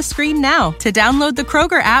tap the screen now to download the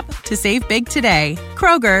Kroger app to save big today.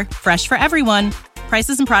 Kroger, fresh for everyone.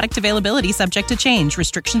 Prices and product availability subject to change.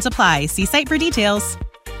 Restrictions apply. See site for details.